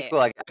 Like, yeah, yeah, okay, yeah. cool.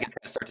 I Yeah, can kind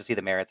of start to see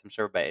the merits, I'm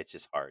sure, but it's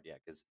just hard, yeah,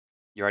 because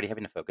you're already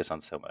having to focus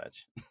on so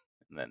much,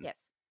 and then yes,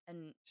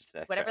 and just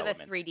an extra whatever the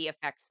element. 3D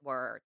effects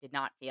were did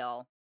not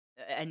feel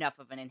e enough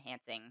of an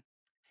enhancing.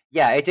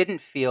 Yeah, it didn't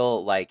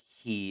feel like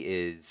he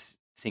is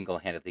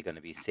single-handedly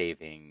gonna be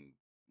saving,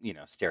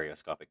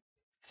 stereoscopic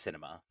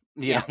cinema,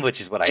 Yeah.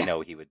 which is what I Yeah.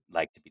 know he would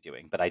like to be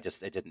doing, but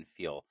it didn't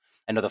feel.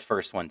 I know the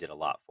first one did a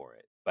lot for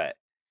it, but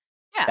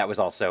Yeah, that was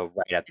also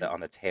right at the and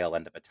on the tail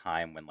end of a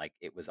time when, like,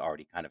 it was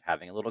already kind of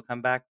having a little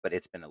comeback, but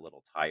it's been a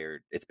little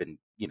tired. It's been,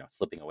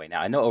 slipping away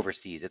now. I know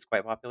overseas it's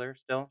quite popular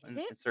still is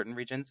it? in certain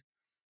regions,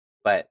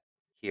 but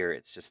here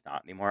it's just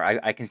not anymore.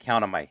 I can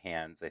count on my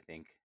hands, I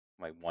think,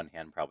 my one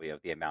hand probably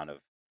of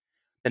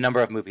the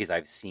number of movies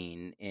I've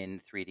seen in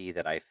 3D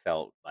that I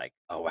felt like,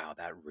 "Oh, wow,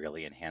 that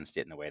really enhanced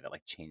it in a way that,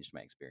 like, changed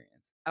my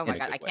experience Oh in my a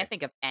god, good I can't way."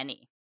 think of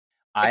any.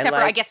 I Except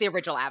for, I guess, the liked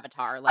original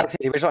Avatar, I would like say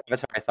the original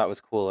Avatar I thought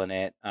was cool in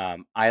it.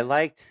 I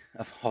liked,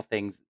 of all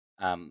things,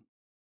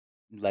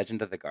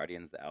 Legend of the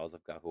Guardians, The Owls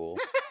of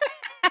Ga'Hoole.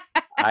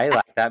 I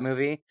liked that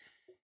movie,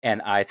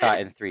 and I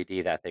thought in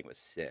 3D that thing was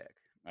sick,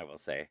 I will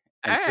say.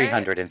 And Alright.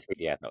 300 in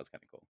 3D I thought was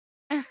kinda cool.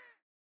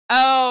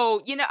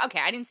 Oh, okay,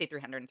 I didn't see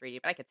 300 in 3D,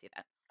 but I could see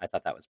that. I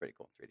thought that was pretty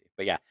cool in 3D.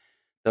 But yeah,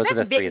 But those are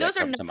the 3 that those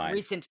are come not to mind.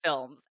 recent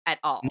films at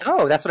all.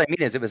 No, that's what I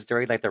mean is it was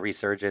during, like, the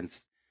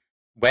resurgence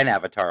when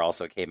Avatar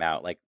also came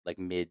out, like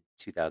mid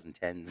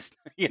 2010s,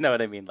 you know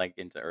what I mean? Like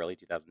into early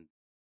 2000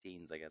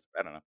 teens, I guess.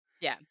 I don't know.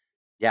 Yeah.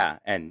 Yeah,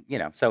 and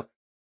so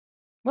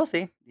we'll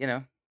see,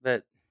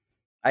 but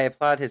I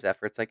applaud his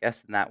efforts, I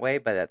guess, in that way,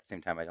 but at the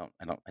same time I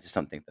just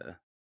don't think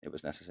it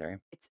was necessary.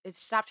 It's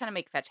stop trying to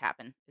make fetch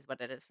happen is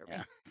what it is for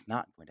Yeah, me. it's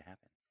not going to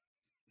happen.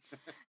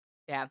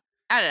 Yeah.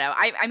 I don't know.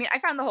 I mean, I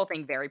found the whole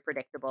thing very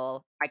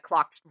predictable. I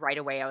clocked right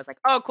away. I was like,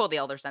 "Oh, cool, the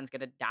elder son's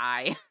gonna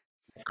die."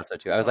 I thought so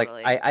too. I was like,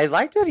 Totally. I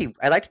liked that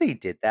he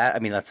did that. I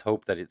mean, let's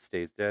hope that it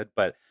stays dead,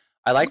 but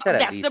I liked that Well,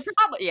 at that's the least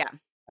problem. Yeah.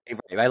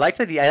 I liked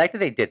that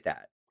they did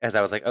that. As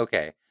I was like,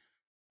 okay.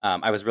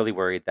 I was really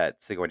worried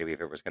that Sigourney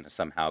Weaver was going to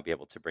somehow be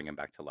able to bring him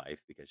back to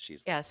life because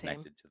she's like Yeah,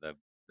 same. connected to the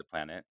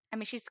planet. I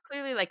mean, she's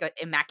clearly like a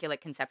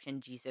immaculate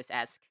conception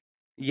Jesus-esque.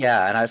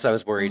 Yeah, and so I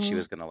was worried she Mhm.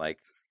 was going to like,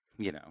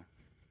 you know,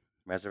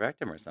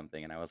 resurrect him or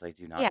something. And I was like,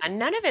 do not Yeah, do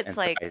none of this. it's And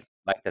so like I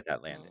like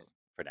that mm, landed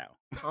for now.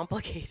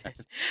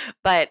 complicated,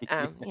 but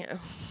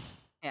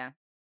Yeah.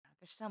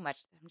 There's so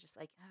much that I'm just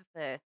like,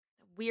 the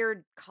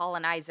weird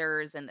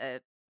colonizers and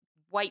the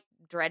white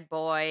dread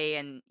boy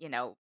and,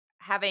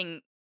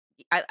 having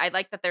I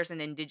like that there's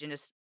an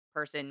indigenous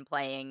person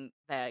playing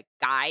the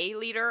guy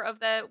leader of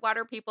the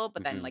water people,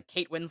 but then Hmm. like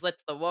Kate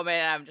Winslet's the woman.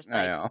 And I'm just I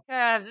like, know.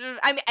 I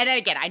mean, and then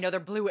again, I know they're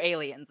blue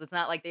aliens. It's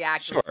not like they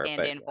actually Sure,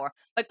 stand but in for,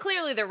 but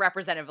clearly they're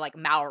representative of like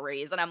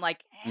Maoris. And I'm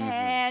like, yeah.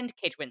 Hmm. and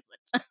Kate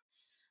Winslet.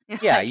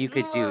 Yeah, Like, you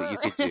could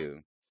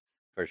do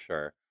for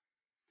sure.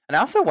 And I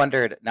also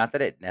wondered, not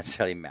that it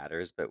necessarily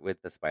matters, but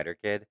with the Spider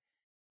Kid,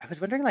 I was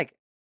wondering, like,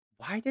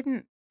 why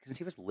didn't since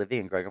he was living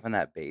and growing up on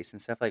that base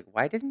and stuff, like,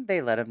 why didn't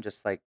they let him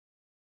just, like,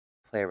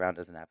 play around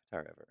as an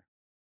avatar ever?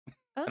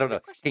 Oh, I that's a don't know.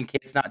 good question. Can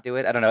kids not do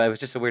it? I don't know. It was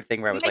just a weird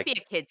thing where I It was might like,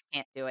 be a kids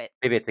can't do it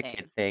maybe it's a kid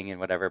thing. thing and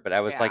whatever, but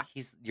I was Yeah. like,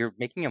 you're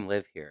making him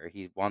live here.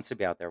 He wants to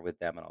be out there with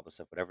them and all this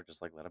stuff, whatever.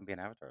 Just like let him be an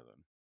avatar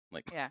then.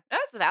 Like, Yeah.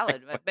 That's like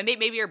valid, what, but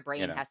maybe your you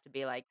brain know? has to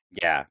be like,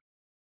 Yeah.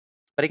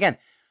 But again,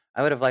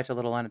 I would have liked a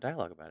little line of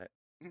dialogue about it.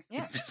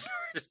 yeah. just,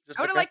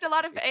 I would have liked a aggressive,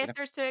 lot of maybe.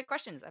 answers to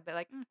questions. I'd be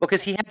like, Well,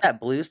 because okay. he had that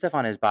blue stuff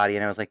on his body,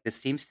 and I was like, this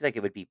seems like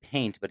it would be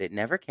paint, but it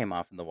never came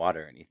off in the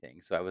water or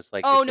anything. So I was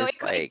like, is Oh, no, this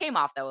it like came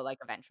off though, like,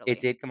 it eventually.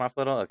 did come off a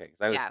little? Okay,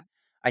 because Yeah.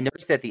 I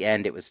noticed at the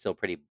end it was still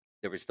pretty.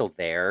 They were still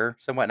there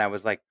somewhat, and I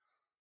was like,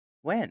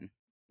 when?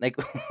 Like,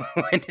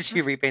 when did Mm,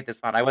 she repaint this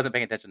on? I wasn't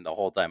paying attention the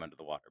whole time under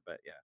the water, but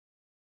yeah,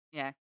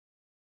 yeah.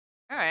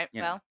 All right.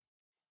 you know, Well,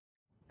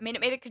 I mean,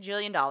 it made a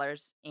cajillion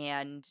dollars,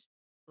 and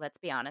let's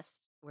be honest,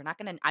 I'm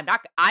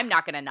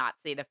not gonna not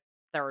see the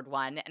third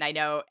one. And I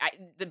know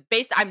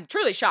I'm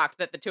truly shocked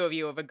that the two of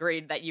you have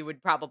agreed that you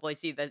would probably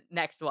see the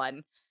next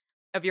one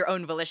of your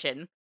own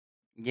volition.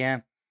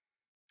 yeah.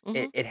 Hmm.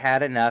 It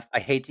had enough. I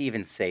hate to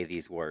even say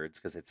these words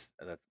because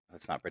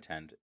let's not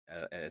pretend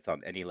it's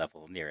on any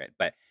level near it,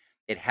 but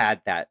it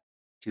had that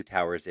Two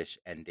Towers ish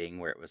ending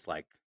where it was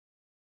like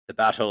the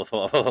battle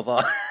for blah, blah,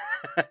 blah,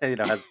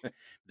 has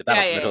the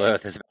battle Yeah, for yeah, Middle yeah.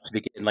 Earth is about to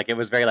begin. Like it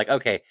was very like,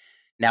 okay,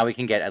 now we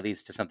can get at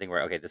least to something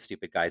where okay, the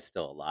stupid guy's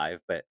still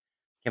alive, but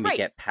can we Right.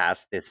 get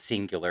past this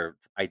singular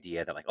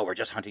idea that like, oh, we're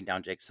just hunting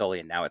down Jake Sully,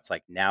 and now it's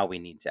like now we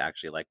need to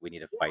actually like we need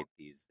to fight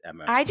these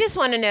I just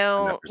want to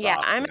know. MFers Yeah,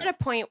 off, I'm at a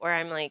point where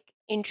I'm like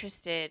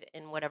interested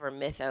in whatever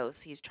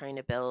mythos he's trying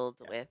to build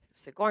Yeah, with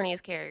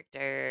Sigourney's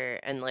character,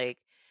 and like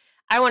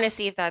I want to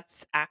see if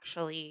that's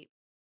actually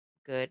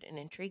good and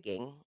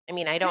intriguing. I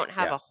mean, I Yeah. don't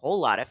have yeah, a whole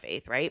lot of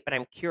faith, right? But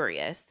I'm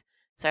curious,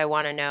 so I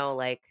want to know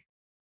like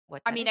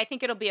what I that mean, I is.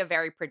 think it'll be a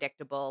very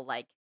predictable,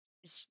 like,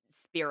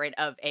 spirit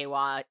of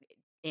Awa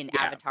in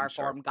yeah, I'm avatar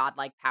sure. form,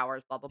 godlike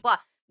powers, blah blah blah.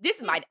 This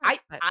is Yeah, my of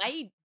course, but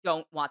I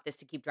don't want this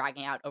to keep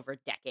dragging out over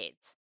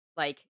decades.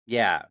 Like,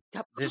 Yeah.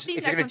 to put Just these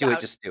if you're next gonna ones do it, out.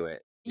 just do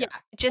it. Yeah. Yeah.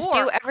 just do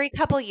Or every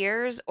couple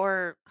years,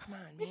 or come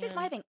on, this is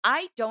my man. thing.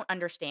 I don't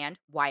understand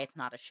why it's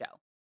not a show.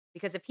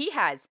 Because if he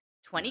has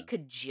 20 Yeah.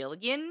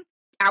 cajillion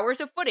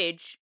hours of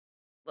footage,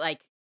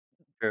 like,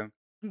 True.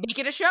 make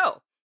it a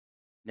show.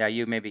 Yeah,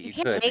 You you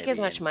can't could make as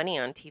maybe much and money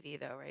on TV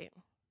though, right?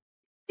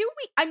 Do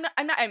we I'm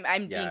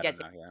yeah, being I dead don't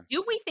serious. know, yeah.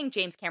 Do we think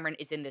James Cameron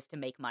is in this to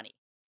make money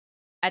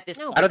at this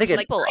No, I point? but don't think the it's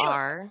Like, people I don't.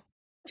 are.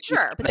 yeah,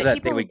 Sure, I But don't the know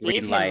that they people who would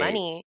gave him greenlight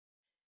money,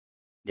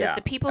 the yeah.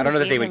 people I who don't know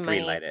that gave they him would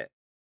money, greenlight it.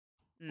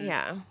 mm,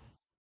 yeah,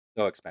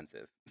 So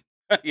expensive.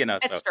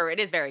 that's So true. It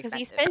is very because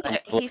he expensive, spent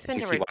but he Netflix,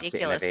 spent a NBC wants to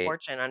ridiculous innovate.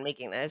 fortune on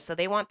making this, so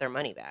they want their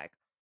money back.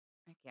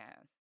 I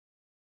guess.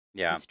 And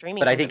Yeah.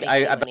 streaming But I doesn't think make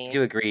any but I money.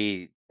 do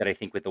agree that I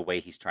think with the way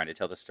he's trying to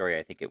tell the story,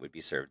 I think it would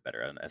be served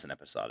better as an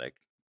episodic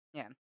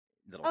Yeah.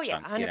 little Oh yeah,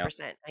 chunks.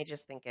 100%. I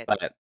just think it.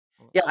 But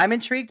yeah, I'm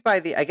intrigued by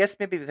I guess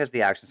maybe because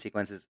the action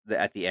sequences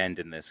at the end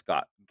in this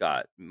got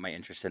my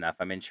interest enough.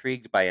 I'm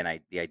intrigued by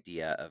the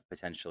idea of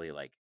potentially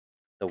like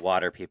the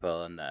water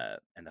people and the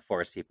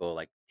forest people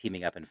like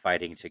teaming up and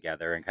fighting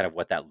together and kind of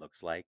what that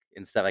looks like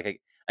and stuff. Like,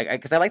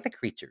 because I like the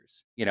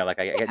creatures, like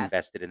I get Yeah.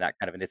 invested in that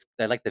kind of, and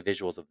I like the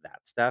visuals of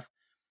that stuff.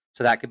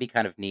 So that could be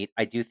kind of neat.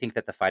 I do think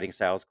that the fighting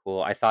style is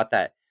cool. I thought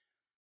that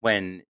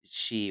when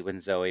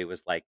Zoe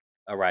was like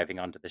arriving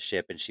onto the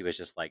ship and she was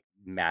just like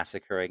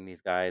massacring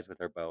these guys with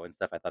her bow and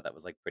stuff, I thought that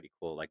was like pretty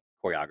cool, like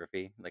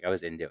choreography. Like I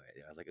was into it.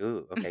 I was like,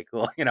 ooh, okay,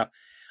 cool.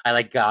 I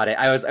like got it.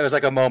 I was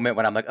like a moment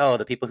when I'm like, oh,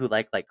 the people who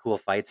like cool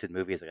fights in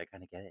movies, like I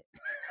kind of get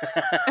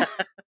it.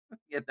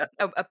 you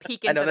know, A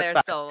peek I know into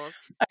their souls.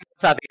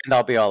 that's not the end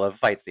all be all of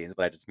fight scenes,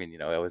 but I just mean it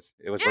was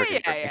Yeah,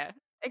 working for yeah, me. yeah.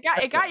 It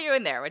Yeah. got you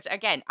in there, which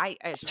again, I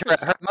was It's truly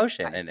her shocked.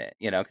 emotion But in it,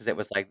 because it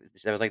was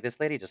like this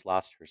lady just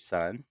lost her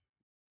son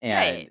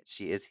and right.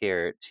 she is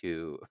here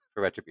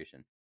for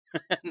retribution.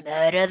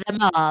 Murder them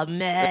all,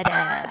 murder.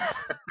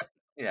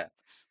 Yeah.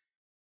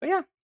 But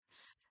yeah,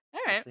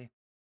 All we'll right. see.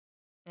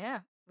 Yeah.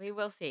 We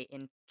will see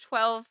in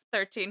 12,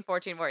 13,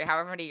 14 more,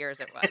 however many years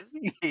it was.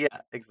 Yeah,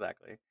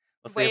 exactly.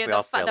 We'll see Way if of we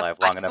all stay the alive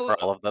fight. long enough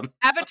for all of them.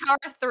 Avatar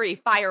 3,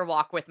 Fire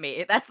Walk with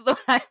me. That's the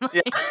one I'm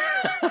Yeah.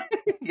 like.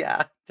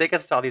 Yeah. Take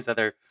us to all these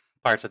other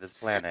parts of this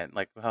planet.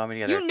 Like how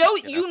many other,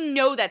 You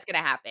know that's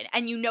gonna happen,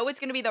 and you know it's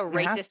gonna be the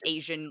it has racist to.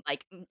 Asian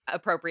like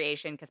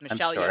appropriation because I'm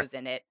Michelle sure. Yeoh's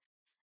in it,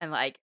 and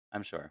like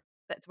I'm sure.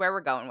 that's where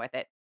we're going with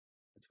it.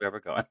 That's where we're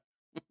going.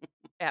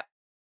 Yep.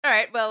 All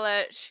right.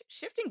 Well,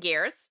 shifting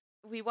gears,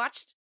 we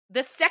watched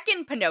the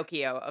second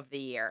Pinocchio of the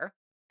year.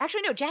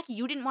 Actually, no, Jackie,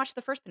 you didn't watch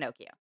the first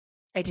Pinocchio.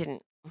 I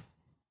didn't.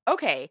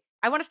 Okay,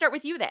 I want to start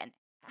with you then.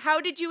 How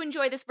did you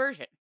enjoy this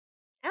version?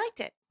 I liked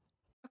it.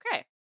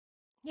 Okay.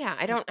 Yeah,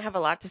 I don't have a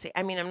lot to say.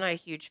 I mean, I'm not a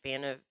huge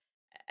fan of.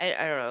 I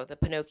don't know. The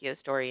Pinocchio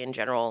story in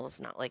general is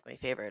not like my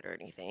favorite or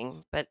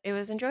anything, but it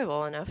was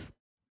enjoyable enough.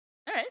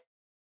 All right.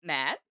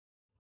 Matt.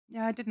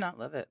 Yeah, I did not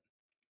love it.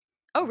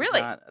 Oh, I was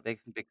really? not a big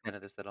fan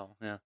of this at all.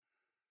 Yeah.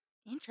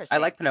 I Interesting.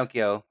 like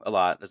Pinocchio a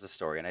lot as a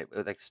story,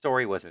 and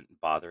story wasn't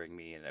bothering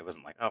me, and it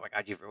wasn't like, oh my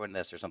god, you've ruined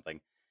this or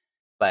something.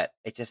 But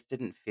it just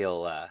didn't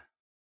feel.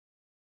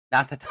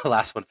 Not that the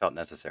last one felt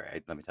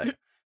necessary. Let me tell you,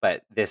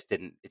 but this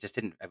didn't. It just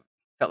didn't. I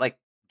felt like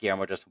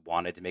Guillermo just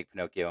wanted to make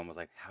Pinocchio and was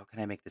like, how can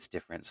I make this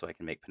different so I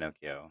can make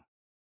Pinocchio?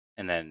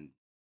 And then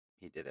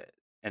he did it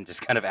and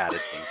just kind of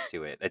added things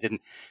to it. I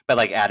didn't, but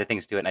like added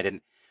things to it, and I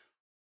didn't.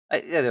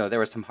 You know, there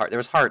was some heart. There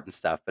was heart and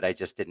stuff, but I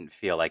just didn't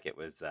feel like it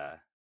was.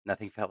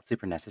 Nothing felt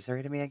super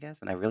necessary to me, I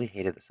guess, and I really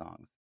hated the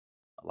songs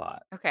a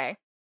lot. Okay.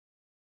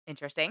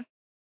 Interesting.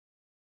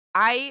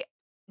 I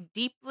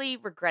deeply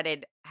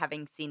regretted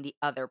having seen the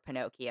other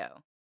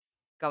Pinocchio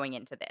going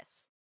into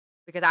this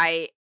because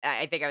I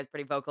think I was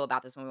pretty vocal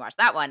about this when we watched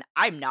that one.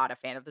 I'm not a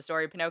fan of the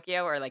story of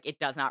Pinocchio, or like it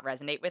does not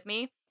resonate with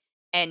me.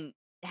 And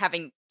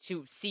having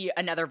to see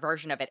another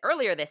version of it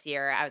earlier this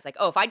year, I was like,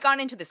 "Oh, if I'd gone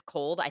into this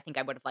cold, I think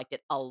I would have liked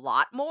it a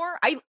lot more."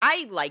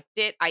 I liked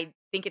it. I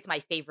think it's my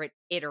favorite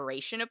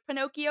iteration of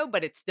Pinocchio,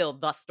 but it's still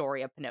the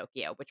story of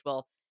Pinocchio, which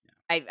will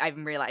I've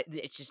realized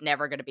it's just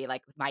never going to be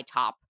like my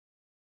top,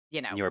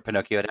 you know. You were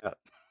Pinocchioed out.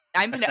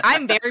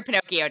 I'm very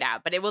Pinocchioed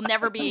out, but it will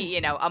never be,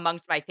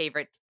 amongst my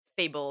favorite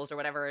fables or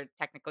whatever it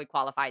technically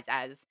qualifies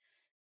as.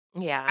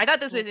 Yeah, I thought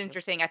this me was too.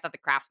 interesting. I thought the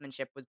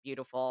craftsmanship was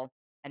beautiful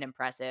and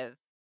impressive,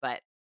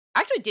 but I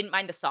actually didn't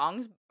mind the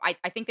songs. I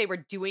think they were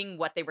doing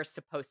what they were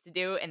supposed to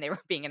do, and they were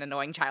being an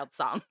annoying child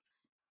song.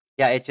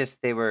 Yeah, it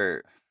just they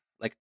were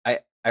like I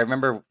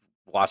remember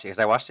watching because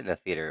I watched it in a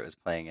theater. It was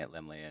playing at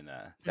Limley in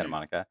Santa Mhm.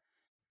 Monica,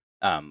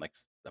 like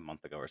a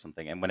month ago or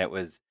something. And when it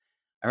was,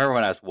 I remember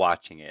when I was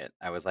watching it,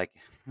 I was like,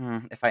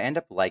 if I end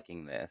up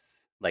liking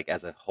this, like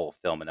as a whole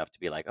film enough to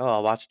be like, oh,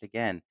 I'll watch it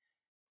again.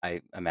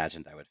 I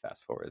imagined I would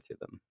fast forward through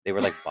them. They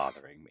were like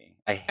bothering me.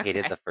 I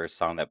hated Okay. the first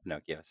song that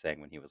Pinocchio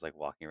sang when he was like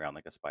walking around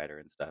like a spider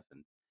and stuff,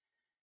 and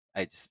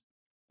I just,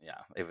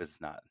 yeah, it was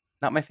not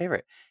my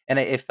favorite. And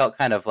it felt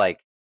kind of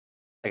like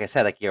I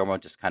said, like Guillermo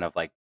just kind of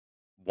like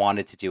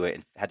wanted to do it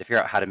and had to figure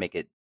out how to make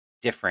it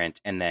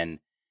different. And then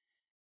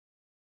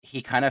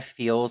he kind of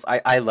feels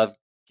I love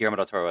Guillermo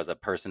del Toro as a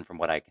person from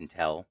what I can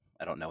tell.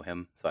 I don't know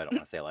him, so I don't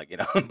want to say like,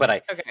 but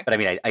Okay. I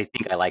mean I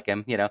think I like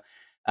him,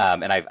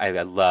 and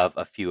I love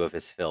a few of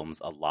his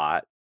films a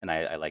lot, and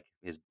I like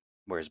his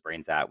where his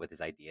brain's at with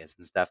his ideas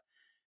and stuff.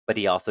 But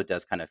he also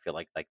does kind of feel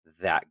like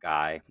that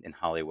guy in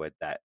Hollywood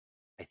that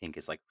I think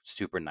is like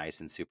super nice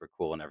and super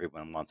cool, and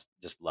everyone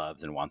just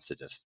loves and wants to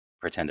just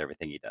pretend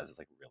everything he does is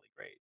like really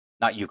great.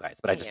 Not you guys,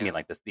 but I just mean Yeah.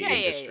 like this the Yeah,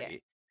 yeah, yeah, yeah.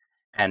 industry.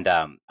 And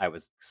I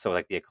was so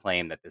like the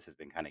acclaim that this has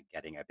been kind of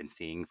getting. I've been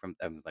seeing from.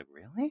 I was like,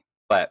 really?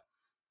 But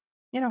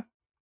you know,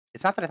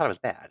 it's not that I thought it was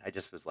bad. I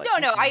just was like, No,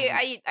 no, okay,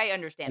 I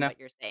you understand know, what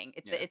you're saying.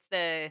 yeah. It's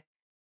the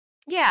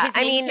Yeah, his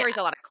I name mean, carries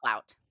a lot of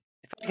clout.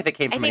 I feel like if it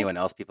came I from think anyone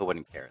else, people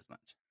wouldn't care as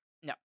much.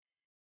 No.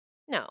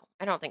 no,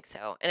 I don't think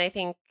so. And I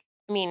think,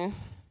 I mean,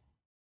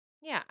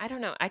 yeah, I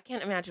don't know. I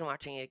can't imagine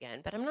watching it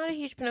again, but I'm not a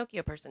huge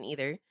Pinocchio person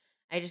either.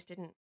 I just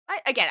didn't.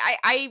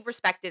 I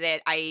respected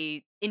it.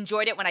 I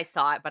enjoyed it when I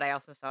saw it, but I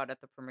also saw it at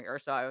the premiere,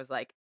 so I was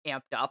like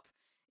amped up,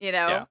 you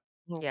Yeah, know?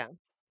 Yeah.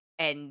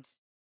 And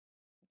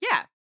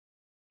yeah,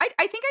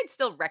 I think I'd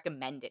still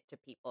recommend it to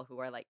people who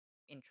are like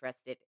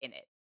interested in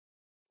it,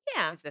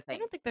 Yeah, is the I thing.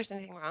 don't think there's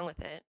anything wrong with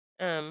it.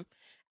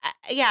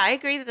 Yeah, I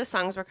agree that the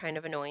songs were kind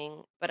of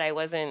annoying, but I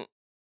wasn't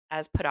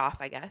as put off,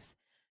 I guess.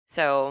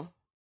 So,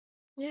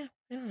 yeah,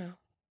 I don't know.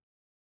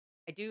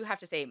 I do have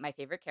to say my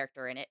favorite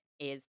character in it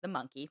is the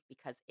monkey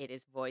because it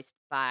is voiced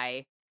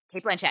by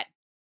Kate Blanchett.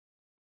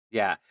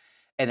 yeah.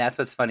 And that's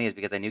what's funny is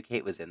because I knew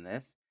Kate was in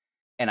this,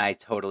 and I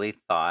totally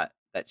thought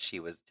that she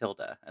was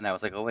Tilda, and I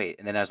was like, oh wait,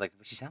 and then I was like,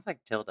 she sounds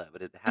like Tilda,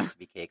 but it has to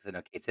be Kate because I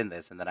know Kate's in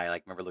this, and then I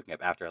like remember looking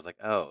up after, I was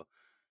like, oh,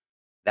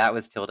 that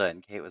was Tilda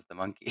and Kate was the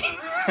monkey.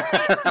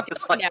 I I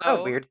was don't like, "Oh,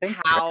 know weird.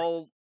 Thank you."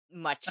 how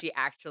much she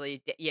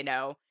actually did.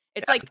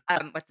 It's Yeah. like,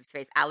 what's his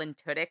face? Alan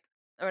Tudyk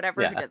or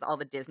whatever, who Yeah. does all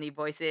the Disney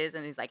voices,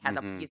 and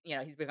Mhm.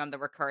 he's become the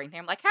recurring thing.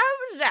 I'm like,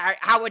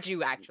 how would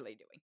you actually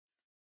doing?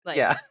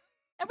 Like, Yeah.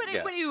 and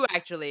Yeah. what are you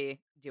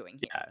actually doing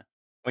here? Yeah.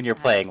 When you're Um,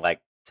 playing,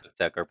 like, Tuk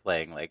Tuk or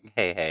playing, like,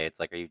 Hey Hey, it's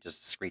like, are you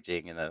just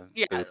screeching in a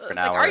yeah, booth for an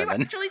it's like, hour are you and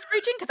then actually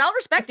screeching? Because I'll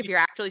respect if you're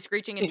actually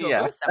screeching into a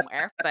Yeah. booth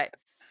somewhere, but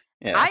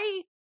Yeah.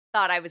 I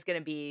thought I was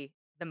gonna be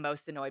the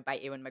most annoyed by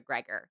Ewan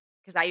McGregor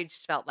because I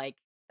just felt like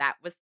that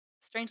was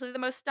strangely the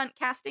most stunt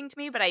casting to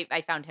me, but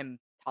I found him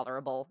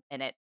tolerable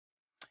in it.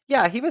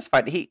 Yeah, he was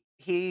fun.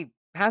 He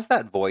has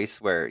that voice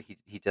where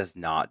he does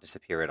not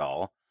disappear at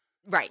all.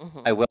 Right.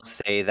 I Hmm. will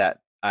say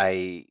that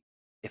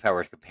if I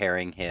were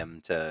comparing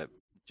him to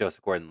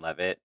Joseph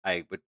Gordon-Levitt,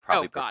 I would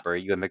Oh probably god. prefer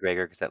Ewan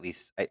McGregor because at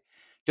least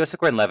Joseph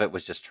Gordon-Levitt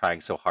was just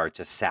trying so hard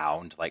to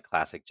sound like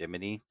classic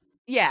Jiminy.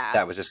 Yeah.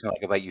 That was just kinda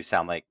like, "But you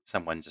sound like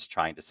someone just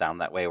trying to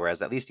sound that way,"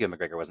 whereas at least Ewan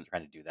McGregor wasn't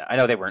trying to do that. I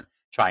know they weren't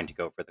trying to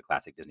go for the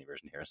classic Disney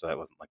version here, so that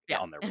wasn't, like, Yeah.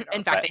 on their In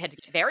radar, fact, but they had to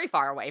get very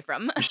far away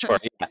from. sure,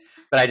 yeah.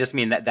 But I just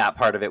mean that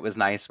part of it was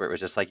nice where it was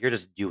just like, you're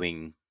just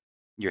doing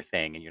your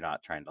thing, and you're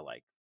not trying to,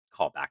 like,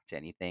 call back to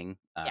anything,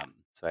 Yeah.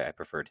 so I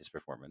preferred his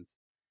performance.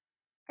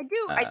 I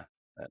do. I Uh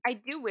But I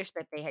do wish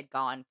that they had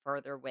gone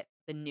further with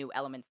the new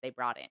elements they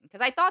brought in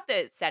because I thought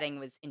the setting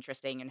was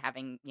interesting and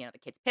having the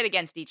kids pit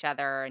against each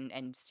other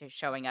and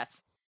showing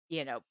us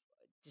you know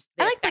just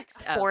I the like effects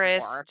of war.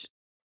 forest,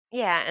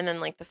 yeah, and then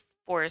like the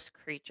forest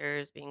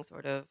creatures being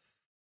sort of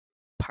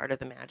part of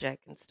the magic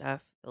and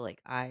stuff, the like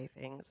eye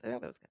things. I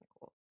think that was kind of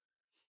cool.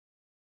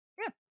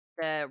 Yeah,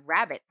 the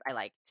rabbits I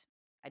liked.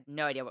 I had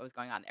no idea what was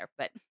going on there,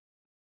 but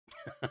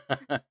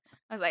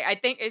I was like, I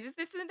think is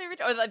this in the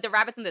original or the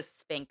rabbits and the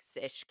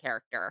Sphinx-ish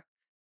character.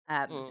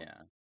 Um, Mm. yeah.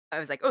 I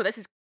was like, oh, this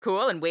is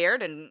cool and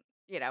weird and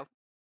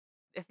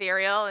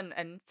ethereal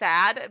and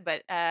sad,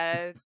 but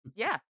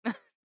yeah. All right.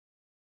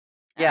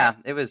 Yeah,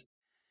 it was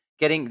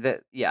getting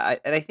the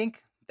and I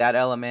think that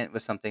element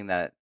was something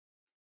that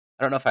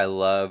I don't know if I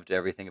loved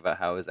everything about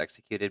how it was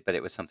executed, but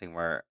it was something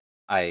where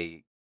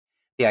I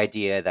the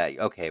idea that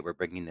okay, we're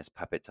bringing this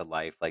puppet to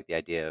life, like the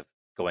idea of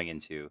going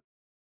into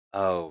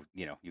oh,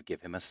 you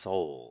give him a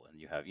soul and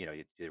you have, you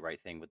do the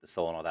right thing with the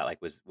soul and all that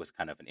like was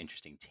kind of an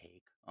interesting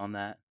take on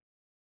that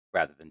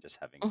rather than just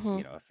having, Hmm.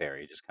 a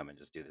fairy just come and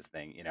just do this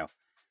thing.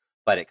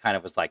 But it kind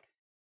of was like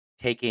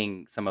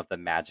taking some of the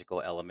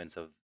magical elements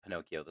of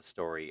Pinocchio, the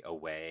story,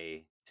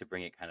 away to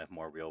bring it kind of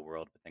more real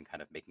world, but then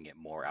kind of making it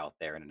more out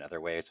there in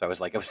another way. So I was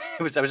like,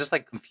 I was just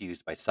like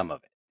confused by some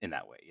of it in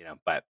that way.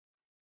 But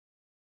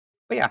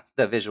yeah,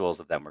 the visuals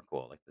of them were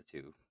cool. Like the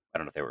two, I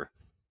don't know if they were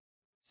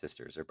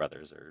sisters or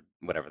brothers or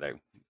whatever they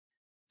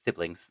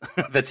siblings,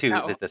 the two,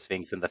 Oh, the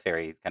Sphinx and the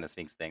fairy kind of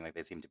Sphinx thing. Like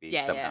they seem to be yeah,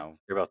 yeah. somehow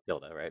they're both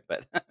Tilda, right?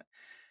 But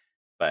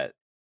but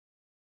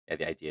yeah,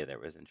 the idea there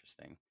was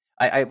interesting.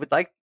 I would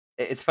like.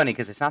 It's funny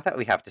because it's not that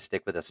we have to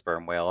stick with a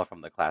sperm whale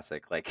from the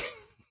classic like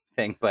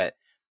thing, but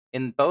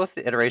in both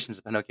iterations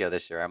of Pinocchio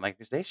this year, I'm like,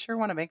 they sure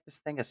want to make this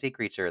thing a sea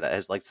creature that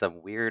has like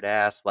some weird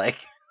ass like,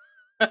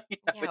 Yeah,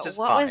 which is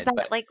what was fine, that?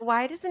 but Like,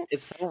 why doesn't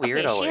it's so weird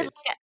okay, always.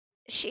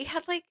 she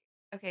had like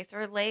okay, so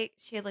her leg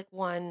she had like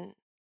one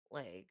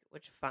leg,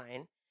 which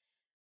fine.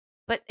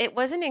 But it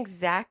wasn't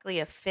exactly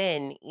a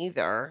fin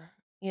either.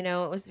 It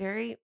was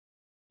very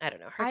I don't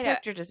know. Her I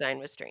character design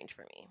was strange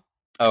for me.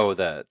 Oh,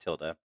 the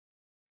Tilda.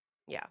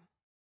 Yeah.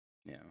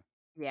 Yeah.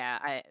 yeah.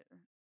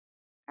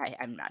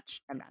 I'm not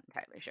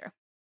entirely sure.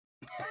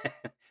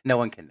 No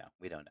one can know.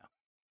 We don't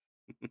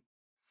know.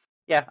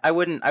 Yeah, I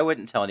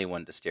wouldn't tell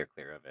anyone to steer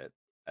clear of it.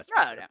 That's for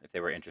No, no. sure. If they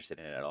were interested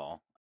in it at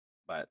all.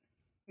 But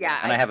Yeah, yeah,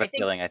 and I have a I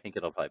think feeling I think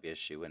it'll probably be a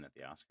shoe-in at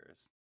the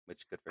Oscars,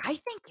 which good for I him.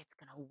 think it's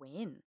gonna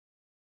win.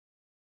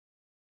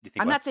 You think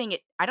what? I'm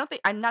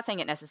not saying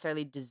it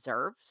necessarily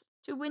deserves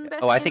to win Yeah.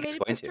 Oh, Best I think it's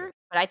Animated going to. Picture,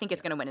 but I think it's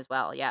Yeah. gonna win as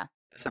well. Yeah,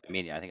 That's what I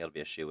mean. Yeah, I think it'll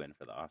be a shoe-in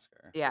for the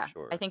Oscar for yeah. I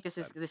sure. think But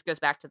this goes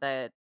back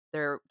to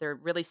they're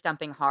really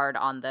stumping hard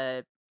on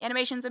the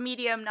animation's a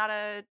medium, not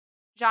a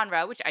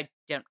genre, which I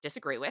don't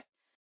disagree with.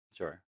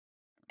 sure.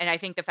 And I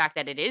think the fact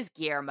that it is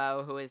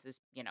Guillermo, who is this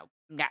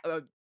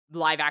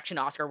live action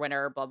Oscar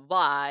winner, blah blah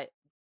blah,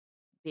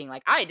 being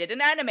like I did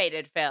an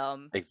animated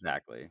film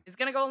Exactly. is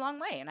gonna go a long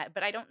way.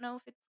 But I don't know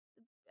if it's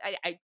I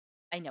I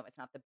I know it's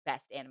not the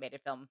best animated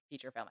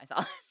feature film I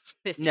saw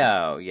this year.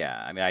 No,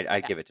 yeah. I mean, I'd Yeah,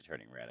 give it to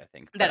Turning Red, I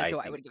think, that is who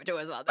I would give it to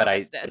as well, but though, I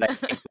instead. but I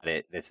think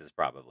that this is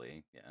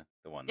probably, yeah,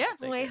 the one Yeah,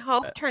 that'll Well, take I it.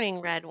 hope But Turning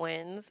Red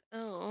wins.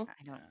 Oh,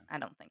 yeah, I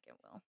don't think it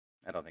will.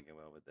 I don't think it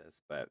will with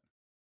this, but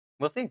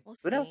we'll see. we'll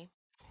Who knows? see.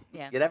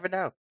 Yeah. You never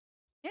know.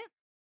 Yeah.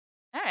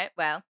 Alright,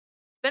 well,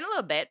 it's been a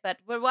little bit, but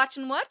we're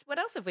watching what? What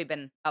else have we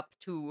been up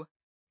to?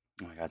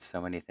 Oh my god,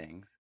 so many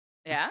things.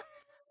 Yeah?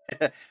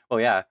 Well,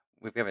 yeah,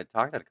 we haven't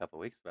talked in a couple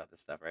weeks about this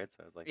stuff, right?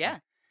 So I was like, yeah. Yeah.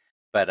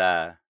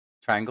 But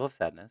Triangle of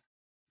Sadness,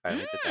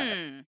 finally did that.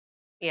 Mm. It's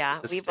Yeah,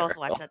 we both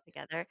watched hysterical. that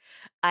together.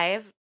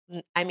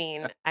 I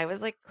mean, I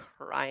was like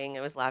crying.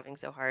 I was laughing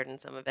so hard in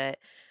some of it.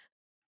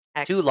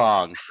 Too Ex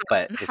long,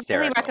 but Highly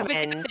hysterical. I was gonna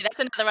recommend. say that's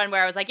another one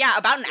where I was like, yeah,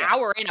 about an Yeah.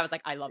 hour in, I was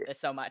like, I love this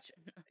so much.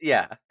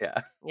 Yeah,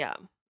 yeah. Yeah,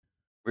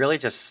 Really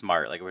just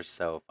smart. Like it was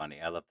so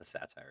funny. I love the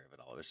satire of it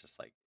all. It was just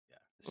like, yeah,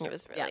 it was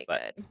hysterical. Yeah. really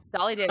But good.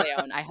 Dolly De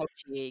Leon, I hope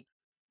she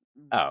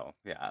oh,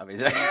 yeah. I mean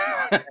wins an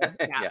Oscar.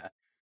 Yeah.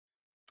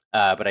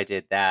 yeah. But I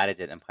did that. I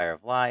did Empire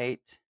of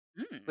Light,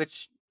 Mm.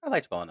 which I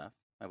liked well enough.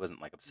 I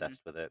wasn't like Mhm.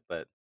 obsessed with it,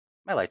 but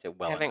I liked it I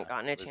well haven't enough.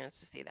 gotten It a was chance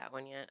to see that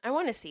one yet. I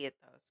want to see it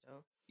though.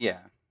 So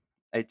yeah.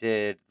 I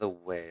did The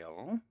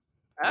Whale,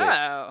 which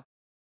Oh.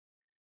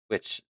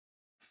 which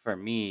for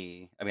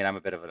me, I mean, I'm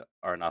a bit of an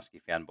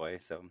Aronofsky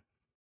fanboy, so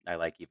I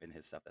like even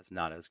his stuff that's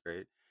not as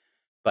great.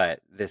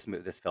 But this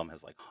film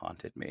has like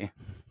haunted me.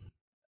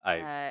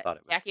 I thought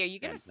it was Jackie, are you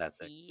gonna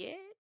fantastic. see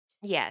it?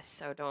 yes,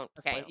 so don't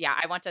Okay, spoil yeah,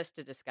 things. I want us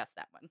to discuss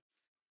that one.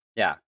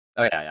 Yeah.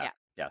 Oh yeah, yeah, Yeah.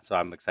 yeah. So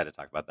I'm excited to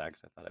talk about that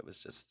because I thought it was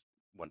just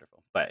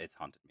wonderful. But it's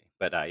haunted me.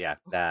 But yeah,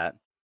 that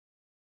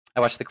I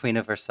watched The Queen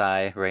of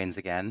Versailles reigns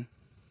again.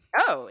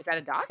 Oh, is that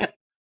a doc?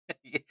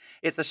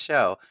 It's a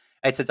show.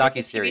 It's a It's a TV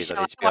docu-series on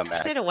show. I HBO watched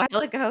Max. it a while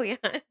ago. Yeah,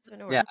 it's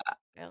been a Yeah,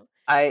 while.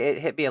 it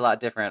hit me a lot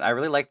different. I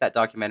really liked that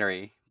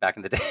documentary back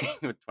in the day,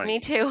 Me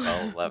too.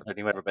 2012, 11,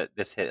 13, whatever. But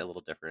this hit a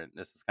little different.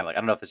 This was kind of like I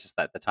don't know if it's just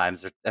that the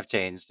times have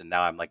changed, and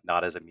now I'm like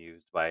not as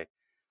amused by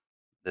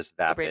this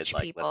vapid, rich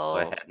like, let's go people.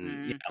 ahead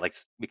and Mm. like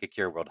we could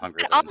cure world hunger.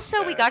 But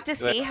also, we got to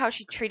Do it. see how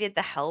she treated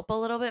the help a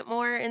little bit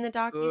more in the Ooh.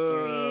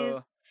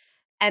 docuseries.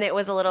 And it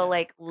was a little, Yeah,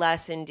 like,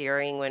 less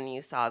endearing when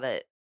you saw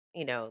that,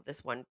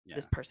 this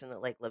yeah. person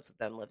that, like, lives with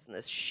them lives in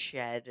this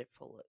shed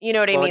full of you know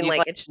what I Well, and mean? you've Like,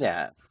 like it's just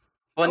yeah.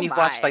 Well, Oh and you've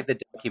watched my. like the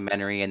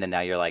documentary, and then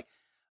now you're like,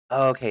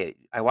 oh, okay,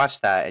 I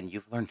watched that, and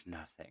you've learned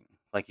nothing.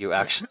 Like you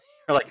yeah. actually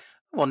are like,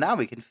 well, now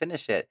we can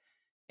finish it.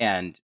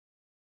 And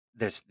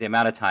there's the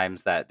amount of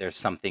times that there's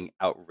something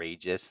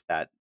outrageous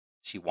that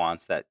she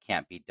wants that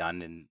can't be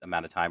done in the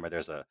amount of time, or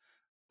there's a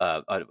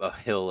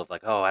hill of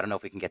like, oh, I don't know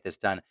if we can get this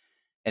done,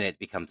 and it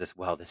becomes this.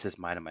 Well, this is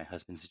mine and my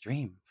husband's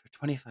dream for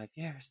 25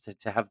 years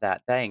to have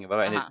that thing.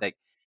 And it Uh-huh. like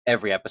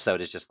every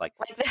episode is just like,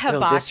 Like, the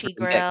will this hibachi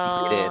ring get grill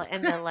completed?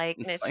 and the, like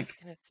and It's it's just like,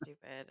 kinda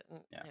stupid,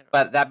 and yeah. I don't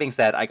But know. that being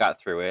said, I got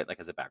through it like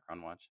as a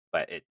background watch,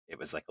 but it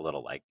was like a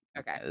little like,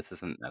 Okay. okay, this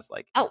isn't as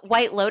like Oh, intense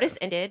White as the Lotus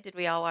rest. ended. Did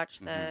we all watch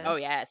Hmm. Oh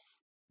the yes.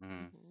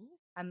 Hmm. Mhm.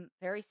 I'm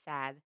very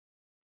sad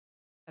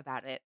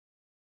about it.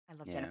 I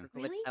love Yeah. Jennifer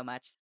Coolidge Really? so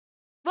much.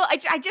 Well, I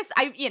just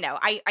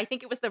I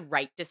think it was the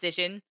right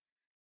decision,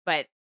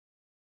 but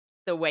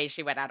the way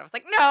she went out, I was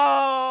like, no.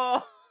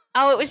 Oh,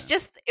 Yeah.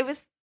 it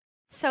was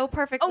so Oh,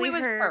 perfectly it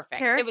was her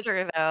perfect. It was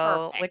character,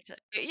 though, perfect. which I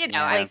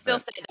Yeah, still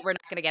but say that we're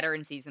not going to get her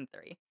in season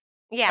 3.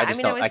 yeah, I I just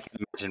mean, it don't. I was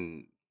can't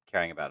imagine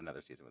caring about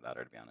another season without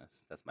her. To be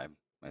honest, that's my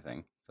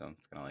thing. So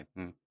it's kind of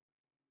like,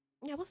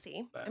 yeah, we'll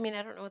see. I but mean,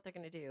 I don't know what they're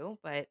gonna do,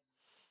 but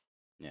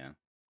yeah,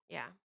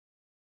 yeah.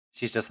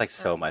 she's just like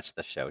so Um, much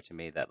the show to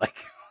me that like,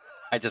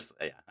 I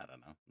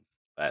don't know,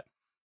 but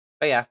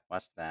but yeah,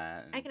 watched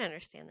that I and can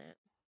understand that.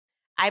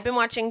 I've been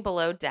watching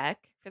Below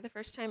Deck for the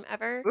first time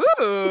ever,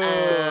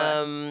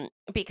 Ooh.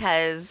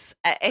 because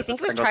I that's a think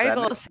it was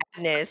Triangle Sadness. Triangle of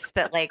Sadness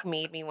that, like,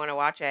 made me wanna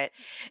watch it,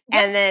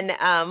 and Yes. then,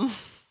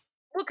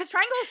 Well, because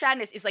Triangle of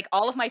Sadness is like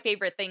all of my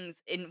favorite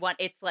things in one.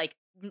 It's like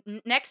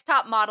next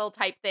top model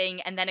type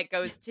thing, and then it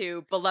goes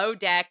to Below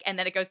Deck, and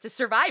then it goes to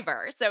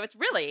Survivor. So it's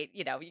really,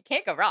 you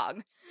can't go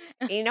wrong.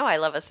 I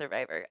love a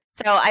Survivor.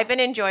 So I've been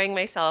enjoying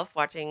myself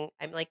watching.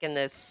 I'm like in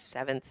the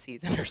 7th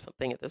season or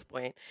something at this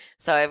point.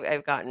 So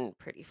I've gotten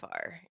pretty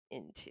far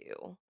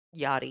into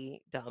Yachty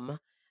Dumb.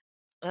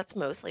 That's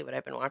mostly what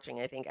I've been watching.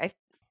 I think I've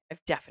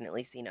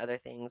definitely seen other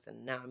things,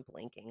 and now I'm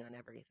blanking on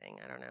everything.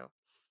 I don't know.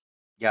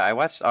 Yeah, I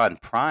watched on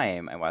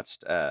Prime. I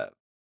watched I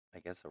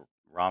guess a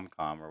rom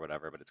com or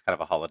whatever, but it's kind of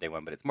a holiday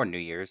one, but it's more New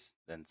Year's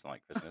than something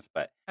like Christmas.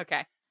 But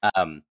Okay.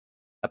 um,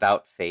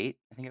 About Fate,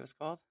 I think it was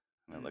called.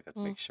 I'm gonna look up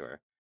to Mm. make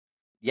sure.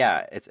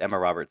 Yeah, it's Emma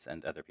Roberts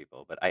and other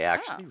people, but I Oh.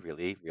 actually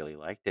really, really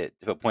liked it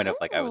to a point of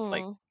like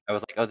Mm. I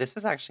was like, oh, this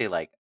was actually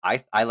like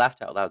I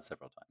laughed out loud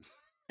several times.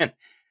 And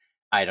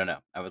I don't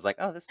know. I was like,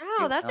 oh, this was Oh,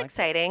 cute. I that's like that.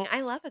 exciting.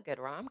 I love a good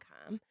rom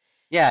com.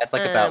 Yeah, it's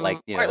like about like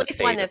Or at the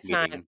least one fate of that's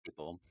not. meeting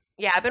people.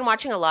 Yeah, I've been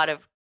watching a lot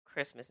of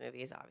Christmas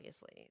movies.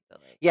 Obviously, the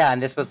like. Yeah,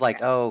 and this was like,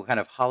 Okay. oh, kind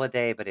of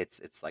holiday, but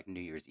it's like New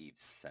Year's Eve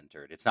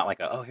centered. It's not like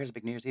a, oh, here's a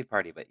big New Year's Eve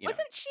party, but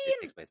Wasn't she it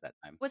in? takes place that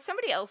time. Was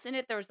somebody else in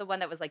it? There was the one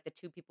that was like the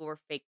two people were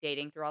fake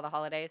dating through all the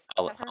holidays. Is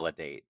that her?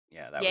 Holiday.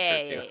 Yeah, that was her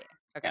Yeah, too. yeah, yeah.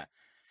 Okay. Yeah.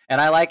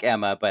 And I like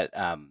Emma, but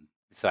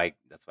so I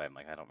that's why I'm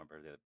like I don't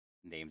remember the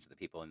names of the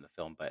people in the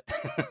film, but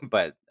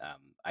but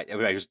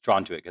I was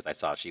drawn to it because I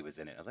saw she was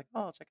in it. I was like,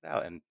 oh, I'll check it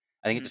out, and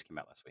I think it Mhm. just came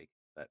out last week,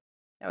 but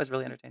yeah, I was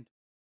really entertained.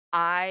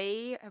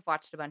 I have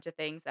watched a bunch of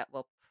things that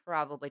we'll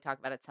probably talk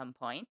about at some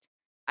point.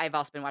 I've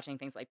also been watching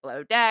things like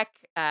Below Deck.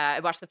 I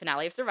watched the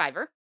finale of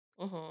Survivor,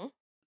 Mm-hmm.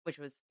 which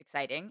was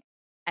exciting.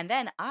 And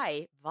then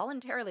I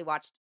voluntarily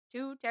watched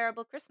 2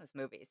 terrible Christmas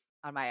movies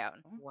on my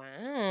own. Oh,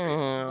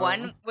 great.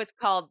 One Wow. was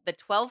called The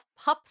 12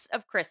 Pups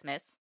of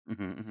Christmas, Hmm.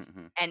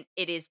 Hmm. and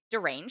it is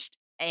deranged.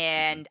 Hmm.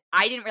 And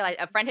I didn't realize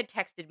a friend had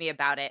texted me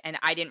about it, and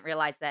I didn't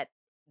realize that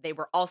they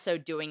were also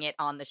doing it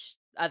on the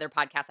other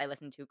podcast I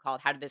listened to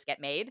called How Did This Get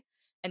Made?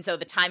 And so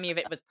the timing of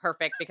it was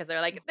perfect because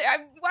they're like, I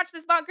watched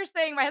this bonkers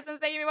thing. My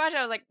husband's making me watch it.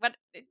 I was like, what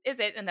is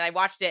it? And then I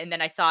watched it, and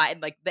then I saw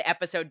it, like the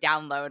episode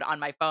download on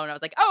my phone. I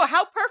was like, oh,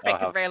 how Oh, perfect!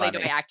 Because how rarely do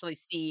I funny. actually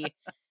see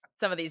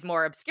some of these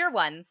more obscure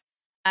ones.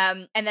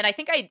 And then I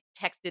think I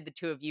texted the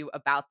two of you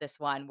about this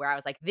one where I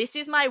was like, this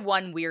is my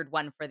one weird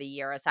one for the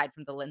year, aside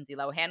from the Lindsay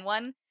Lohan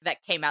one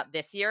that came out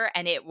this year.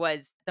 And it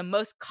was the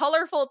most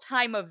colorful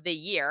time of the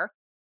year,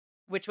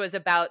 which was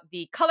about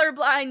the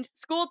colorblind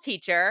school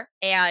teacher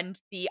and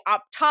the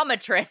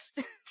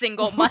optometrist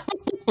single mother.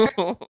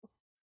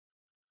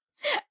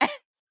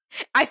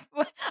 I,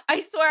 I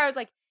swear I was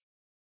like,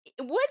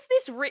 was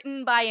this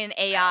written by an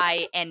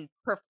AI and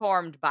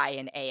performed by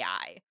an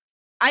AI?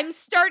 I'm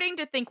starting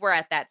to think we're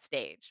at that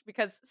stage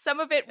because some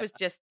of it Yeah, was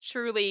just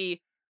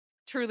truly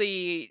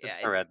just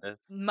horrendous.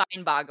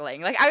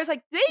 mind-boggling. Like I was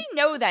like, they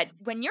know that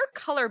when you're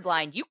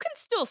colorblind, you can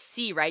still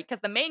see, right? Because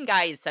the main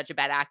guy is such a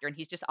bad actor and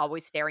he's just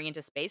always staring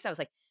into space. I was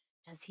like,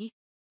 does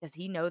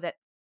he know that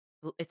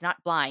it's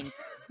not blind?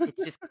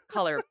 It's just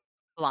color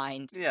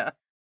blind. Yeah.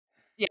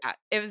 Yeah,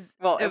 it was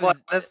Well, it well,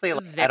 was honestly, it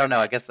like was I very don't know.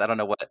 I good. guess I don't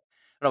know what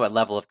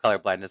level of color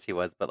blindness he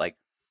was, but like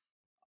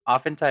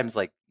oftentimes,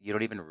 like, you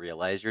don't even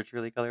realize you're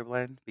truly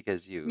colorblind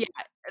because Yeah, you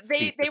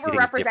they see were things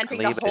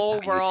representing the differently, but it's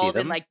whole how you see world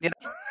and, them, like, you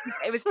know?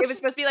 it was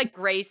supposed to be, like,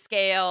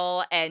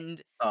 grayscale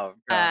and, Oh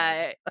god.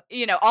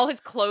 uh, all his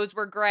clothes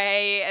were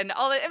gray and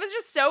all it was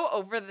just so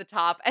over the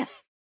top, and,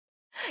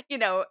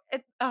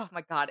 oh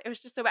my god, it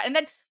was just so bad, and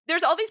then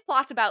there's all these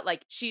plots about,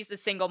 like, she's the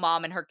single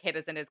mom and her kid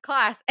is in his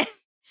class, and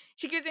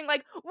she keeps being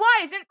like, "Why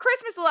isn't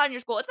Christmas allowed in your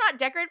school? It's not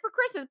decorated for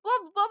Christmas, blah,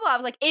 blah, blah, blah." I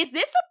was like, "Is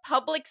this a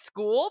public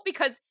school?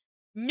 Because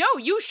no,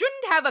 you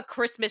shouldn't have a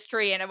Christmas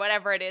tree and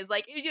whatever it is."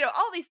 Like,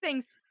 all these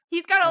things.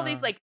 He's got all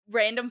these Uh, like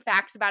random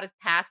facts about his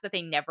past that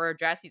they never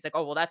address. He's like,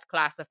 "Oh, well, that's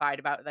classified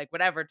about like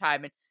whatever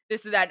time and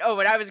this and that." Oh,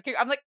 when I was a kid,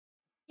 I'm like,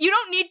 you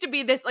don't need to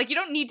be this, like, you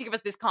don't need to give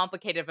us this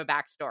complicated of a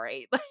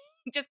backstory.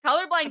 Like, just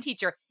colorblind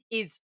teacher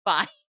is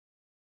fine.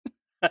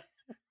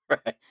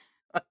 right.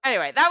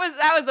 Anyway, that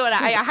was the one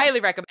I highly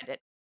recommend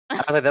it.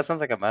 I was like, "That sounds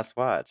like a must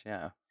watch."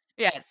 Yeah.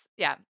 Yes,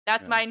 yeah,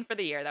 that's Yeah. mine for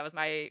the year. That was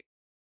I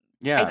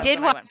Yeah. that's did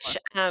what I went watch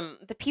for.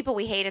 The People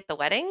We Hate at the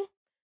Wedding,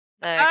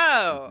 the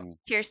Oh, Mhm.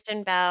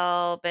 Kirsten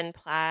Bell, Ben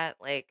Platt.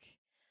 Like,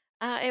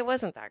 it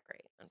wasn't that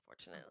great,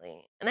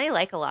 unfortunately. And I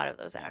like a lot of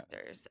those Yeah.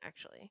 actors,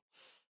 actually.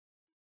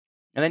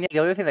 And then, yeah, the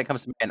other thing that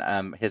comes to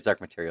mind, His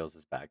Dark Materials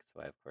is back,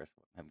 so I, of course,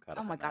 am caught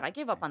oh up my on god, that. I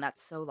gave up on that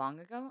so long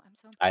ago. I'm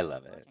so I impatient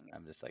love for it. watching it.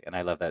 I'm just like and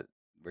I love that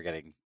we're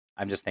getting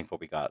I'm just thankful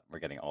we're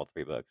getting all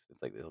 3 books.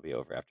 It's like it'll be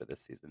over after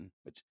this season,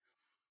 which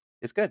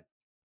is good.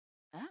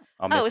 Oh.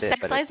 I'll Oh, miss it,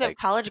 Sex but it's Lives of like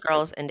College good.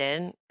 Girls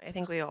ended. I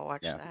think we all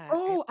watched Yeah. that,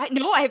 right? Oh, I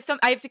no, I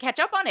have to catch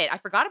up on it. I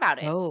forgot about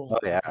it. Oh, Oh,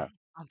 yeah. okay.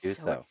 I'm Do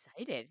so so.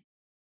 excited.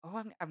 Oh,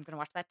 I'm gonna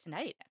watch that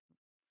tonight.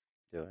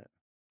 Do it.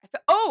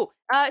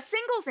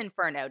 Singles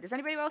Inferno. Does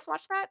anybody else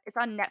watch that? It's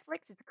on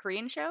Netflix. It's a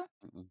Korean show.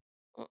 Mm-mm.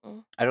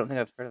 Mm-mm. I don't think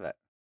I've heard of that.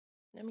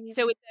 Not me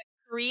So either. it's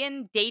a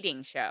Korean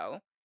dating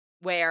show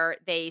where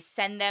they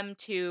send them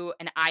to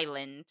an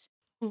island,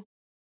 Hmm.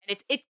 and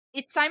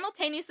it's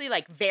simultaneously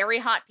like very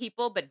hot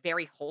people but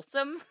very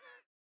wholesome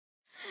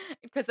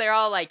because they're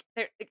all like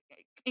they're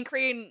in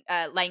Korean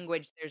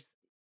language. There's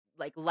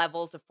like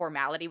levels of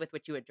formality with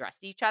which you address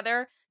each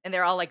other, and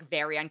they're all like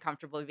very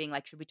uncomfortable being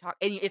like, "Should we talk?"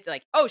 And it's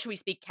like, "Oh, should we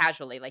speak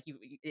casually?" Like you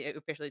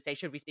officially say,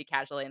 "Should we speak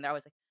casually?" And they're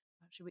always like,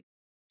 "Oh,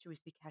 should we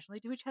speak casually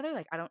to each other?"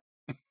 Like I don't.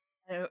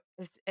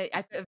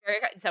 I feel very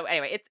so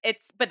anyway.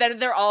 It's but then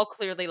they're all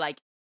clearly like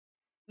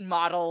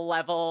model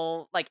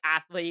level, like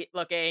athlete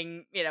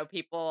looking,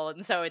 people,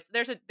 and so it's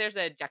there's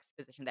a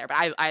juxtaposition there.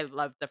 But I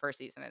love the first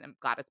season, and I'm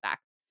glad it's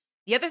back.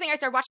 The other thing I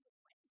started watching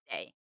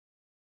Wednesday.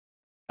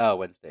 Oh,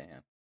 Wednesday,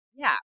 yeah.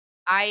 Yeah,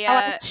 I Oh,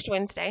 I watched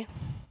Wednesday.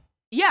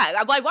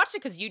 well, I watched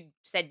it because you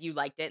said you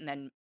liked it, and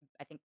then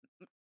I think,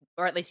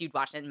 or at least you'd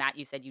watched it. And Matt,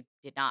 you said you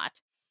did not.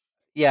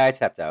 Yeah, I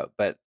tapped out,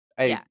 but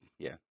Yeah,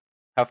 yeah.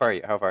 How far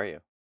are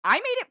you? I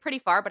made it pretty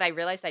far, but I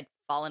realized I'd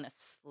fallen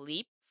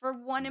asleep for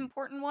one Mm,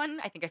 important one.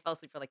 I think I fell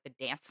asleep for like the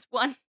dance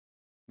one.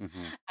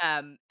 mhm.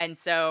 And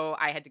so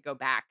I had to go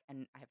back,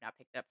 and I have not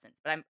picked it up since.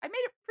 But I made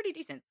it pretty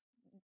decent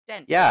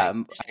dent, so Yeah,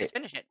 I should just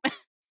finish it.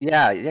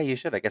 yeah, you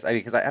should, I guess. I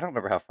mean, 'cause I don't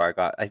remember how far I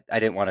got. I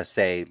didn't wanna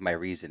say my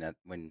reason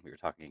when we were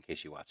talking in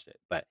case you watched it,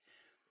 but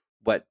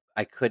what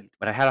I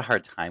had a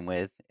hard time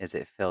with is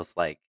it feels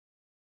like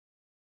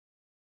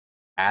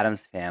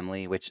Adam's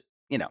Family, which,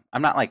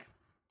 I'm not like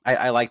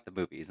I like the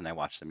movies and I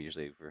watch them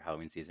usually for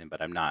Halloween season,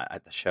 but I'm not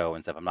at the show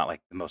and stuff. I'm not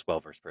like the most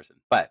well-versed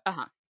person. But Uh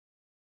huh.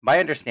 my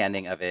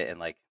understanding of it and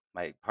like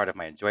my part of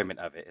my enjoyment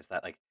of it is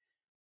that like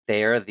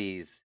they are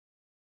these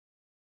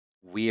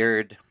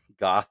weird,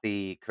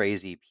 gothy,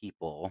 crazy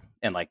people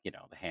and like, the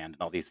hand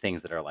and all these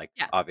things that are like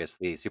Yeah,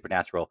 obviously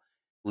supernatural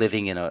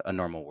living in a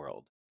normal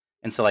world.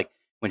 And so like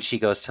when she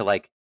goes to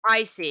like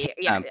I see.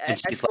 Yeah, and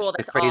a she's, like, school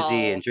the that's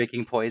crazy and all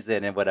drinking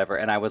poison and whatever,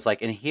 and I was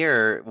like, "And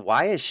here,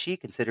 why is she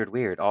considered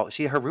weird?"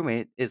 Her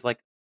roommate is, like,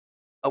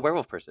 a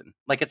werewolf person.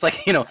 Like, it's like,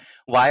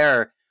 why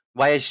are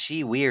why is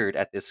she weird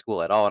at this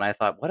school at all? And I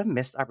thought, "What a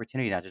missed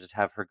opportunity not to just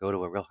have her go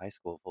to a real high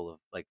school full of,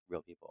 like,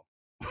 real people."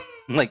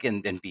 Like,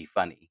 and be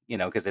funny,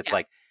 because it's yeah.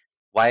 like,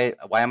 why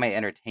am I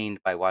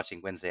entertained by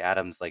watching Wednesday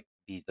Addams, like,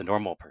 be the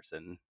normal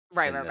person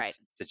Right, in right, right.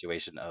 this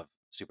situation of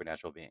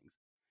supernatural beings?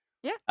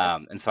 Yeah,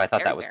 that's And so I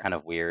thought very that was fair. kind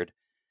of weird.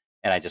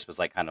 And I just was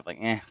like, kind of like,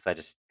 so I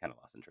just kind of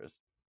lost interest.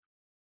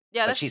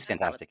 Yeah, But that's she's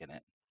that's valid. fantastic in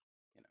it,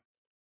 you know.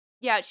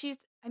 Yeah, she's.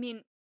 I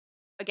mean,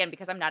 again,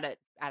 because I'm not a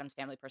Adams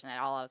Family person at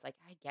all, I was like,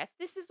 I guess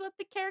this is what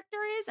the character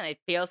is, and it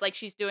feels like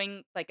she's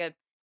doing like a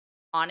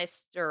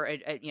honest or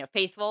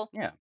faithful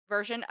Yeah.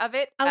 version of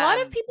it. A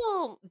lot of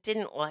people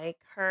didn't like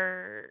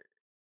her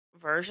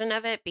version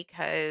of it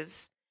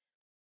because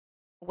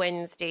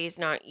Wednesday's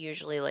not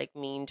usually like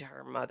mean to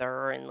her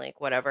mother and like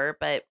whatever,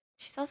 but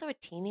she's also a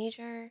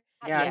teenager.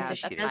 Yeah, I And think so Yeah,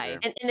 she's a she that's does, fine.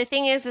 teenager. and the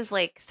thing is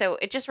like, so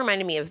it just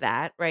reminded me of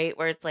that, right?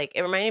 Where it's like,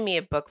 it reminded me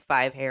of book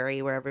 5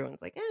 Harry, where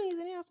everyone's like, oh, he's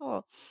an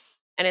asshole.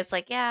 And it's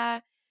like,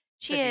 yeah,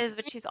 she Because he's a is,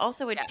 but kid. she's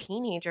also a Yeah.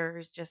 teenager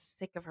who's just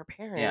sick of her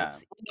Yeah.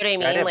 parents. You know what I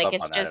Yeah, I mean? didn't Like, bump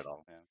it's on that at just,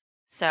 all, yeah.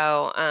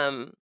 so,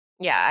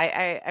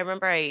 yeah, I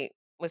remember I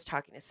was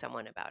talking to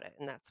someone about it,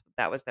 and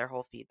that was their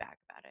whole feedback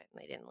about it,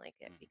 and they didn't like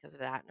it Mhm. because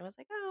of that. And I was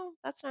like, oh,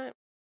 that's not.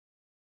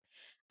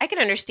 I can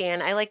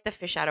understand. I like the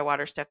fish out of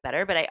water stuff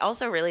better, but I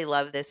also really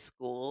love this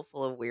school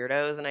full of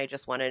weirdos, and I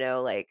just want to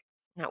know, like,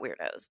 not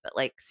weirdos, but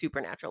like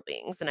supernatural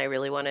beings. And I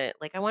really want to,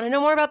 like, I want to know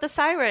more about the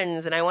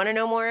sirens, and I want to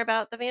know more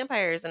about the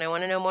vampires, and I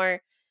want to know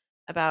more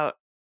about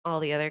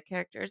all the other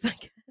characters, I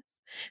guess.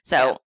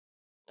 Yeah. So,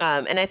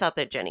 and I thought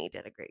that Jenny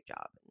did a great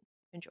job and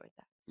enjoyed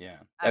that. Yeah,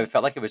 Um, it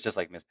felt like it was just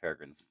like Miss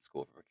Peregrine's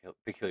School for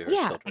Peculiar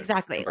Yeah, Children.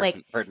 exactly. One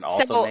Like, person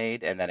also so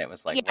made, and then it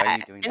was like, why are yeah,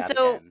 you doing and that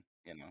so again?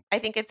 You know? I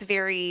think it's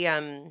very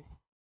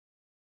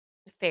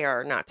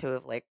fair not to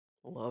have like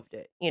loved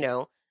it, Yeah,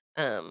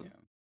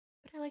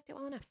 but I liked it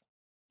well enough.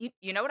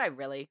 you know what I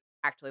really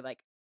actually like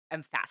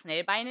am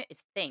fascinated by in it is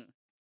Thing.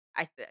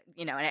 And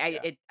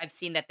yeah. I've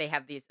seen that they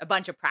have a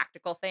bunch of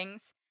practical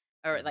things,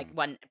 or like Hmm.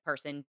 one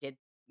person did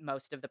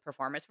most of the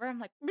performance where I'm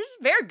like, this is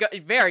very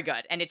good, very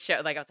good. And it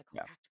showed, like, I was like,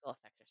 Yeah, practical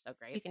effects are so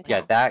great. You can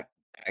yeah. tell. That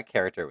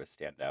character was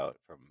standout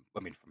from. I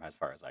mean, from as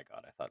far as I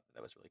got, I thought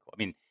that was really cool. I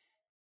mean,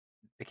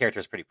 the character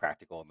is pretty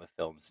practical in the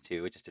films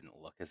too. It just didn't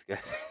look as good,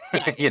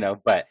 Yeah, yeah, you know.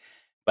 But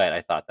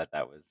I thought that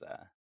was.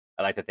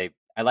 I like that they.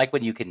 I like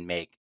when you can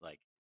make like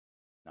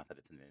not that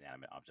it's an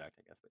inanimate object,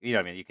 I guess, but you know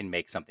what I mean. You can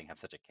make something have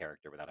such a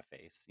character without a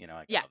face. You know,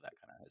 like I yeah, love that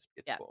kind of.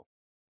 It's yeah. cool.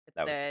 It's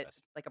That was the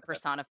best. like a The best.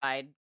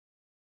 personified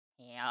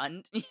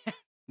hand.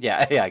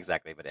 Yeah, yeah,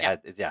 exactly. But it Yeah,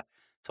 had yeah,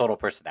 total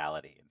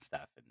personality and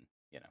stuff, and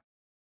you know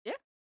yeah.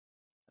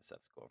 that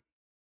stuff's cool.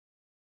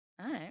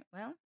 All right.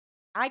 Well,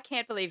 I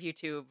can't believe you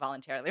two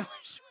voluntarily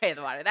watched Way of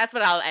the Water. That's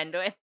what I'll end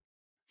with.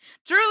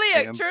 Truly,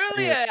 Are a you? Are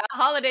truly you? a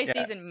holiday Yeah,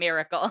 season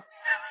miracle.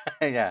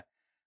 yeah.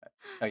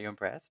 Are you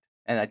impressed?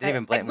 And I didn't I,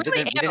 even I blame. We really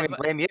didn't. We didn't even am.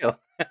 blame you.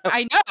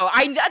 I know.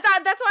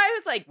 That's why I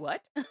was like,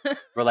 what?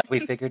 We're like we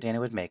figured Dana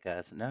would make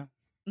us. No,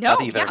 not that No,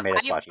 you've yeah, ever made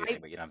us watch anything,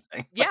 but you know what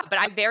I'm saying. yeah, but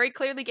I very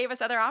clearly gave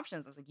us other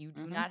options. I was like, you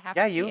do Hmm. not have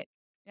Yeah, to see you it.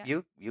 Yeah,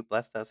 you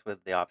blessed us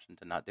with the option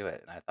to not do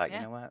it, and I thought, you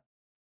yeah. know what?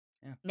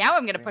 Yeah, Now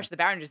I'm gonna here we push are. the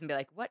boundaries and be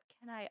like, what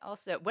can I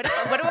also? What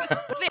are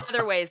the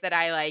other ways that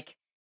I like?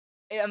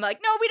 I'm like,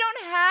 no, we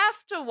don't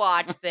have to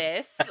watch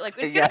this. Like,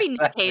 it's gonna Yeah, be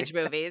Nick exactly. Cage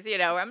movies,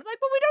 where I'm like,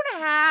 but we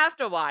don't have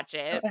to watch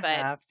I it. don't But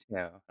have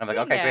to. I'm like,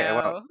 you okay, great, I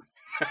won't.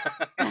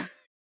 know,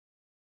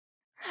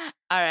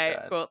 all right,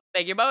 God. cool.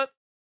 Thank you both.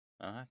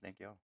 Thank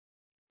you.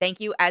 Thank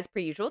you, as per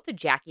usual, to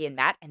Jackie and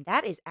Matt. And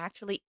that is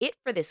actually it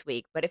for this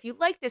week. But if you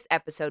liked this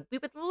episode, we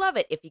would love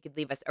it if you could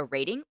leave us a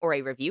rating or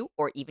a review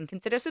or even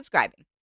consider subscribing.